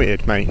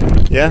disappointed, mate.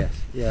 Yeah? Yes.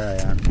 Yeah,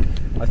 I am.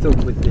 I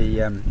thought with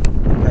the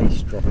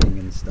pace dropping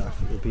and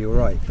stuff it would be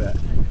alright, but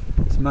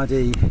it's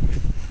muddy, you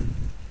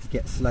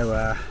get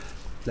slower,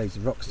 loads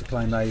of rocks to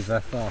climb over,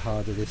 far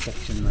harder this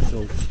section than I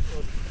thought.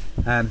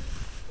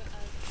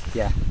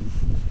 Yeah,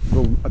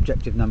 rule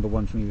objective number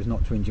 1 for me was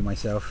not to injure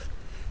myself.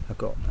 I've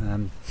got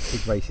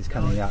big races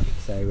coming up,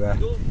 so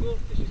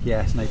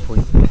yeah, it's no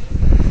point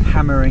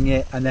hammering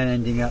it and then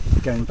ending up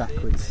going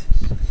backwards.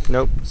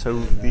 Nope,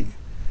 so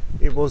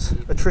it was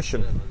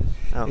attrition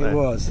out there. It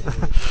was.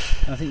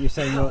 And I think you're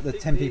saying the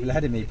 10 people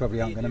ahead of me probably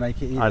aren't going to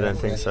make it either. I don't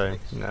think so,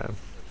 no.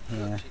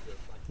 Yeah.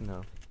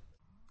 No.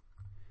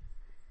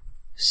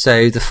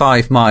 So the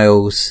 5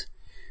 miles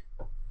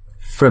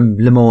from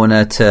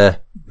Lamorna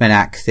to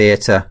Menack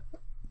Theatre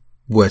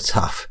were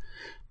tough.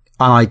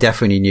 And I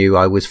definitely knew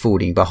I was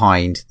falling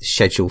behind the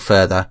schedule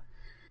further.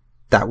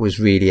 That was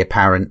really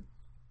apparent.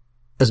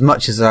 As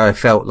much as I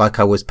felt like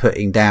I was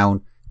putting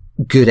down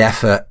good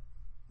effort,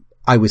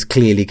 I was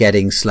clearly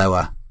getting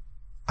slower.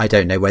 I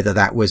don't know whether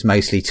that was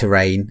mostly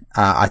terrain.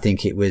 I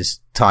think it was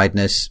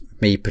tiredness,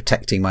 me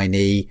protecting my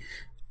knee,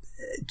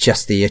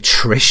 just the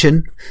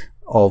attrition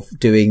of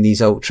doing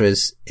these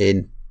ultras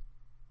in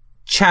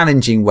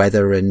challenging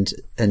weather and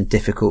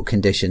difficult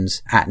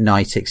conditions at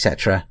night,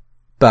 etc.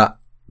 But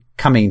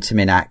coming to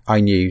Menack, I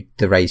knew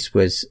the race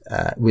was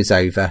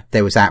over.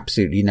 There was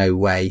absolutely no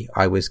way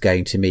I was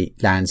going to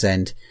meet Land's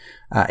End.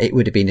 It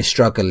would have been a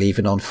struggle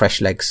even on fresh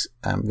legs,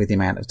 with the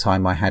amount of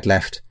time I had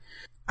left.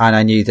 And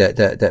I knew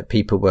that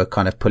people were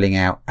kind of pulling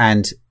out,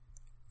 and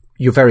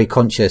you're very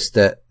conscious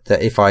that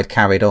that if I'd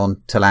carried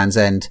on to Land's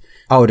End,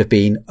 I would have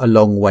been a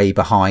long way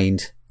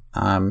behind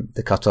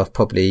the cut-off,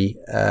 probably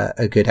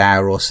a good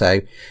hour or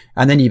so.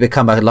 And then you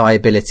become a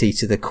liability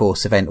to the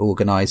course event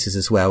organisers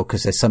as well,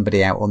 because there's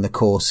somebody out on the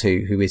course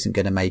who isn't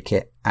going to make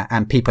it.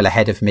 And people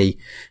ahead of me,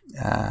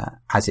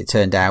 as it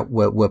turned out,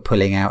 were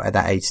pulling out at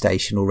that aid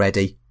station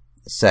already.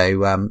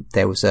 So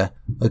there was a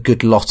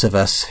good lot of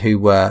us who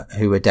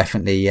were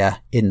definitely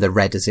in the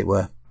red, as it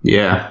were.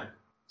 Yeah.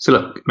 So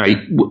look, mate,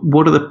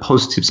 what are the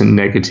positives and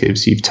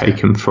negatives you've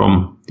taken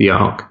from the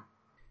ARC?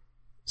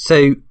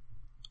 So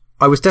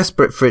I was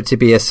desperate for it to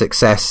be a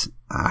success.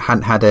 I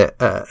hadn't had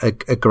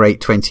a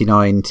great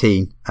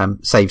 2019,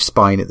 save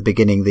spine at the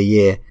beginning of the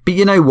year. But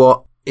you know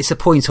what? It's a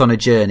point on a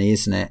journey,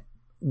 isn't it?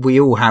 We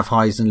all have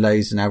highs and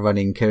lows in our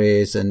running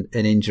careers and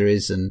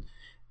injuries and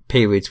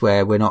periods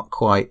where we're not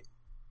quite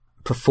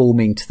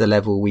performing to the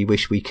level we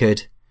wish we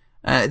could.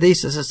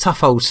 This is a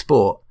tough old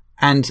sport.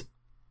 And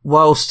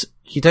whilst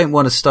you don't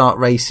want to start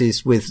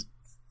races with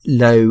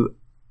low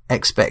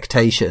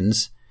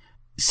expectations,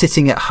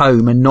 sitting at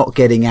home and not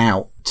getting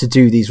out to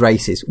do these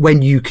races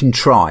when you can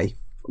try,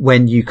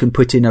 when you can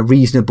put in a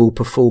reasonable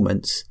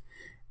performance,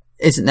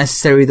 isn't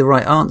necessarily the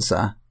right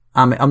answer.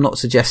 I'm not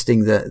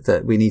suggesting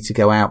that we need to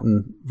go out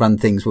and run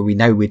things where we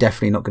know we're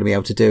definitely not going to be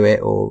able to do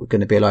it or going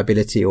to be a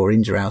liability or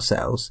injure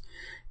ourselves.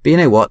 But you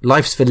know what?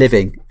 Life's for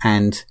living,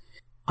 and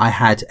I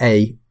had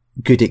a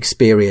good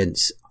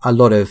experience, a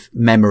lot of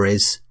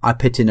memories. I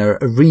put in a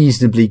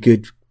reasonably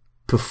good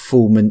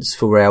performance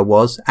for where I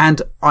was,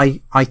 and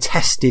I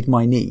tested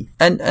my knee,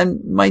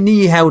 and my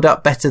knee held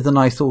up better than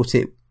I thought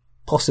it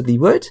possibly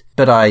would.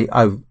 But I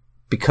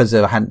because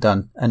I hadn't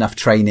done enough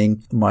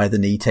training, my other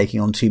knee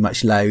taking on too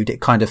much load,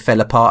 it kind of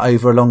fell apart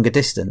over a longer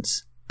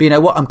distance. But you know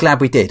what? I'm glad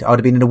we did. I would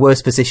have been in a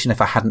worse position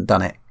if I hadn't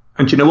done it.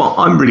 And you know what?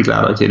 I'm really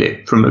glad I did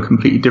it from a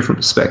completely different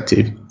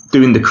perspective.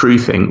 Doing the crew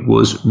thing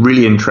was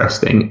really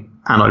interesting,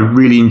 and I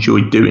really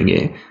enjoyed doing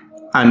it.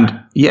 And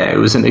yeah, it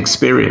was an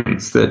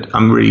experience that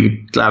I'm really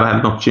glad I had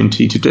an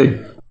opportunity to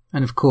do.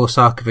 And of course,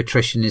 Arc of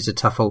Attrition is a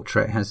tough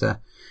ultra. It has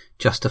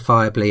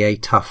justifiably a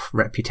tough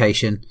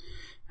reputation.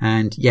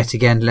 And yet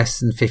again, less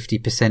than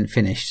 50%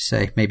 finished.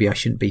 So maybe I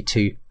shouldn't be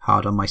too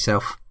hard on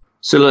myself.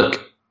 So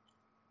look,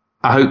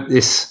 I hope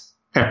this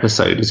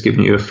episode has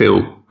given you a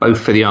feel both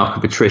for the Arc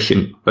of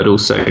Attrition, but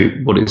also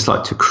what it's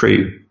like to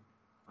crew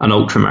an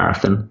ultra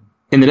marathon.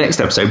 In the next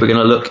episode, we're going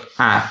to look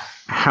at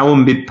how a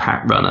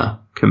mid-pack runner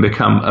can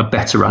become a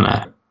better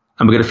runner.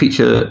 And we're going to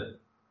feature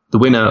the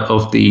winner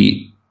of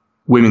the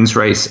women's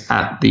race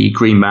at the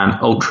Green Man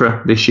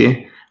Ultra this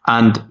year,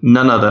 and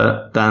none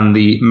other than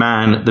the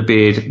man, the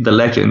beard, the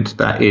legend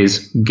that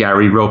is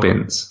Gary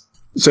Robbins.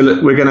 So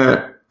look, we're going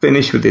to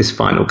finish with this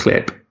final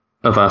clip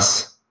of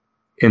us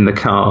in the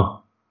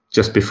car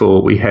just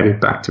before we headed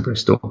back to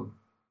Bristol.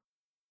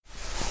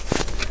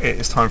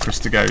 It's time for us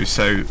to go,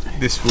 so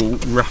this will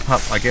wrap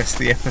up, I guess,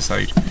 the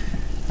episode.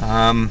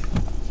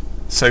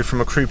 So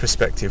from a crew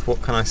perspective,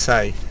 what can I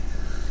say?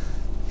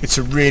 It's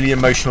a really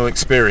emotional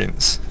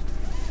experience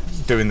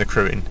doing the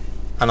crewing,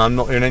 and I'm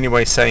not in any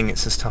way saying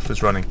it's as tough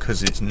as running,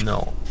 because it's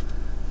not.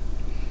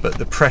 But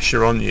the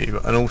pressure on you,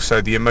 and also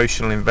the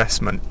emotional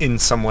investment in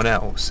someone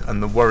else,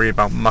 and the worry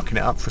about mucking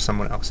it up for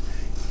someone else,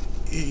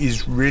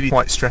 is really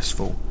quite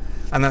stressful.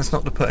 And that's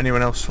not to put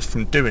anyone else off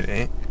from doing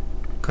it,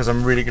 because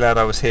I'm really glad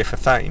I was here for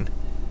Thane.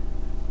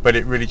 But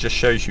it really just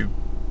shows you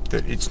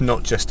that it's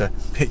not just a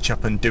pitch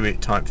up and do it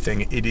type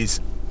thing. It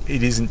isn't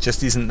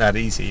that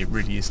easy. It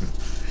really isn't.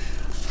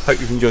 Hope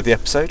you've enjoyed the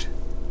episode.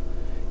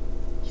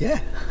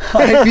 Yeah,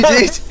 I hope you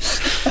did.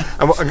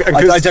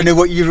 I don't know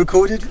what you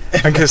recorded.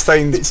 And because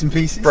Thane's bits and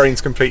pieces.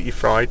 Brain's completely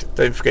fried,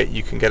 don't forget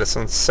you can get us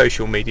on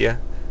social media,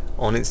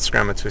 on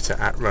Instagram and Twitter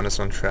at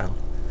RunnersOnTrail,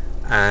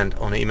 and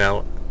on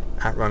email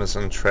at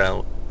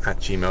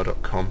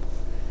runnersontrail@gmail.com.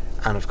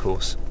 And of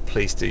course,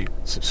 please do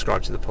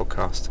subscribe to the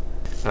podcast.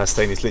 And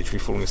Thane is literally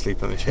falling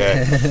asleep on the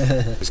chair.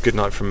 It's good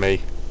night from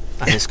me,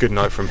 and it's good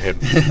night from him.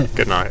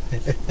 Good night.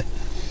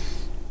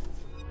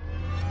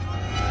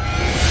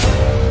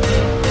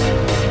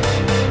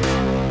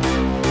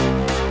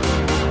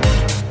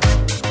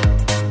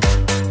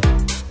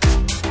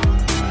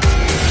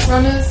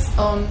 Runners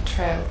on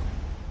Trail.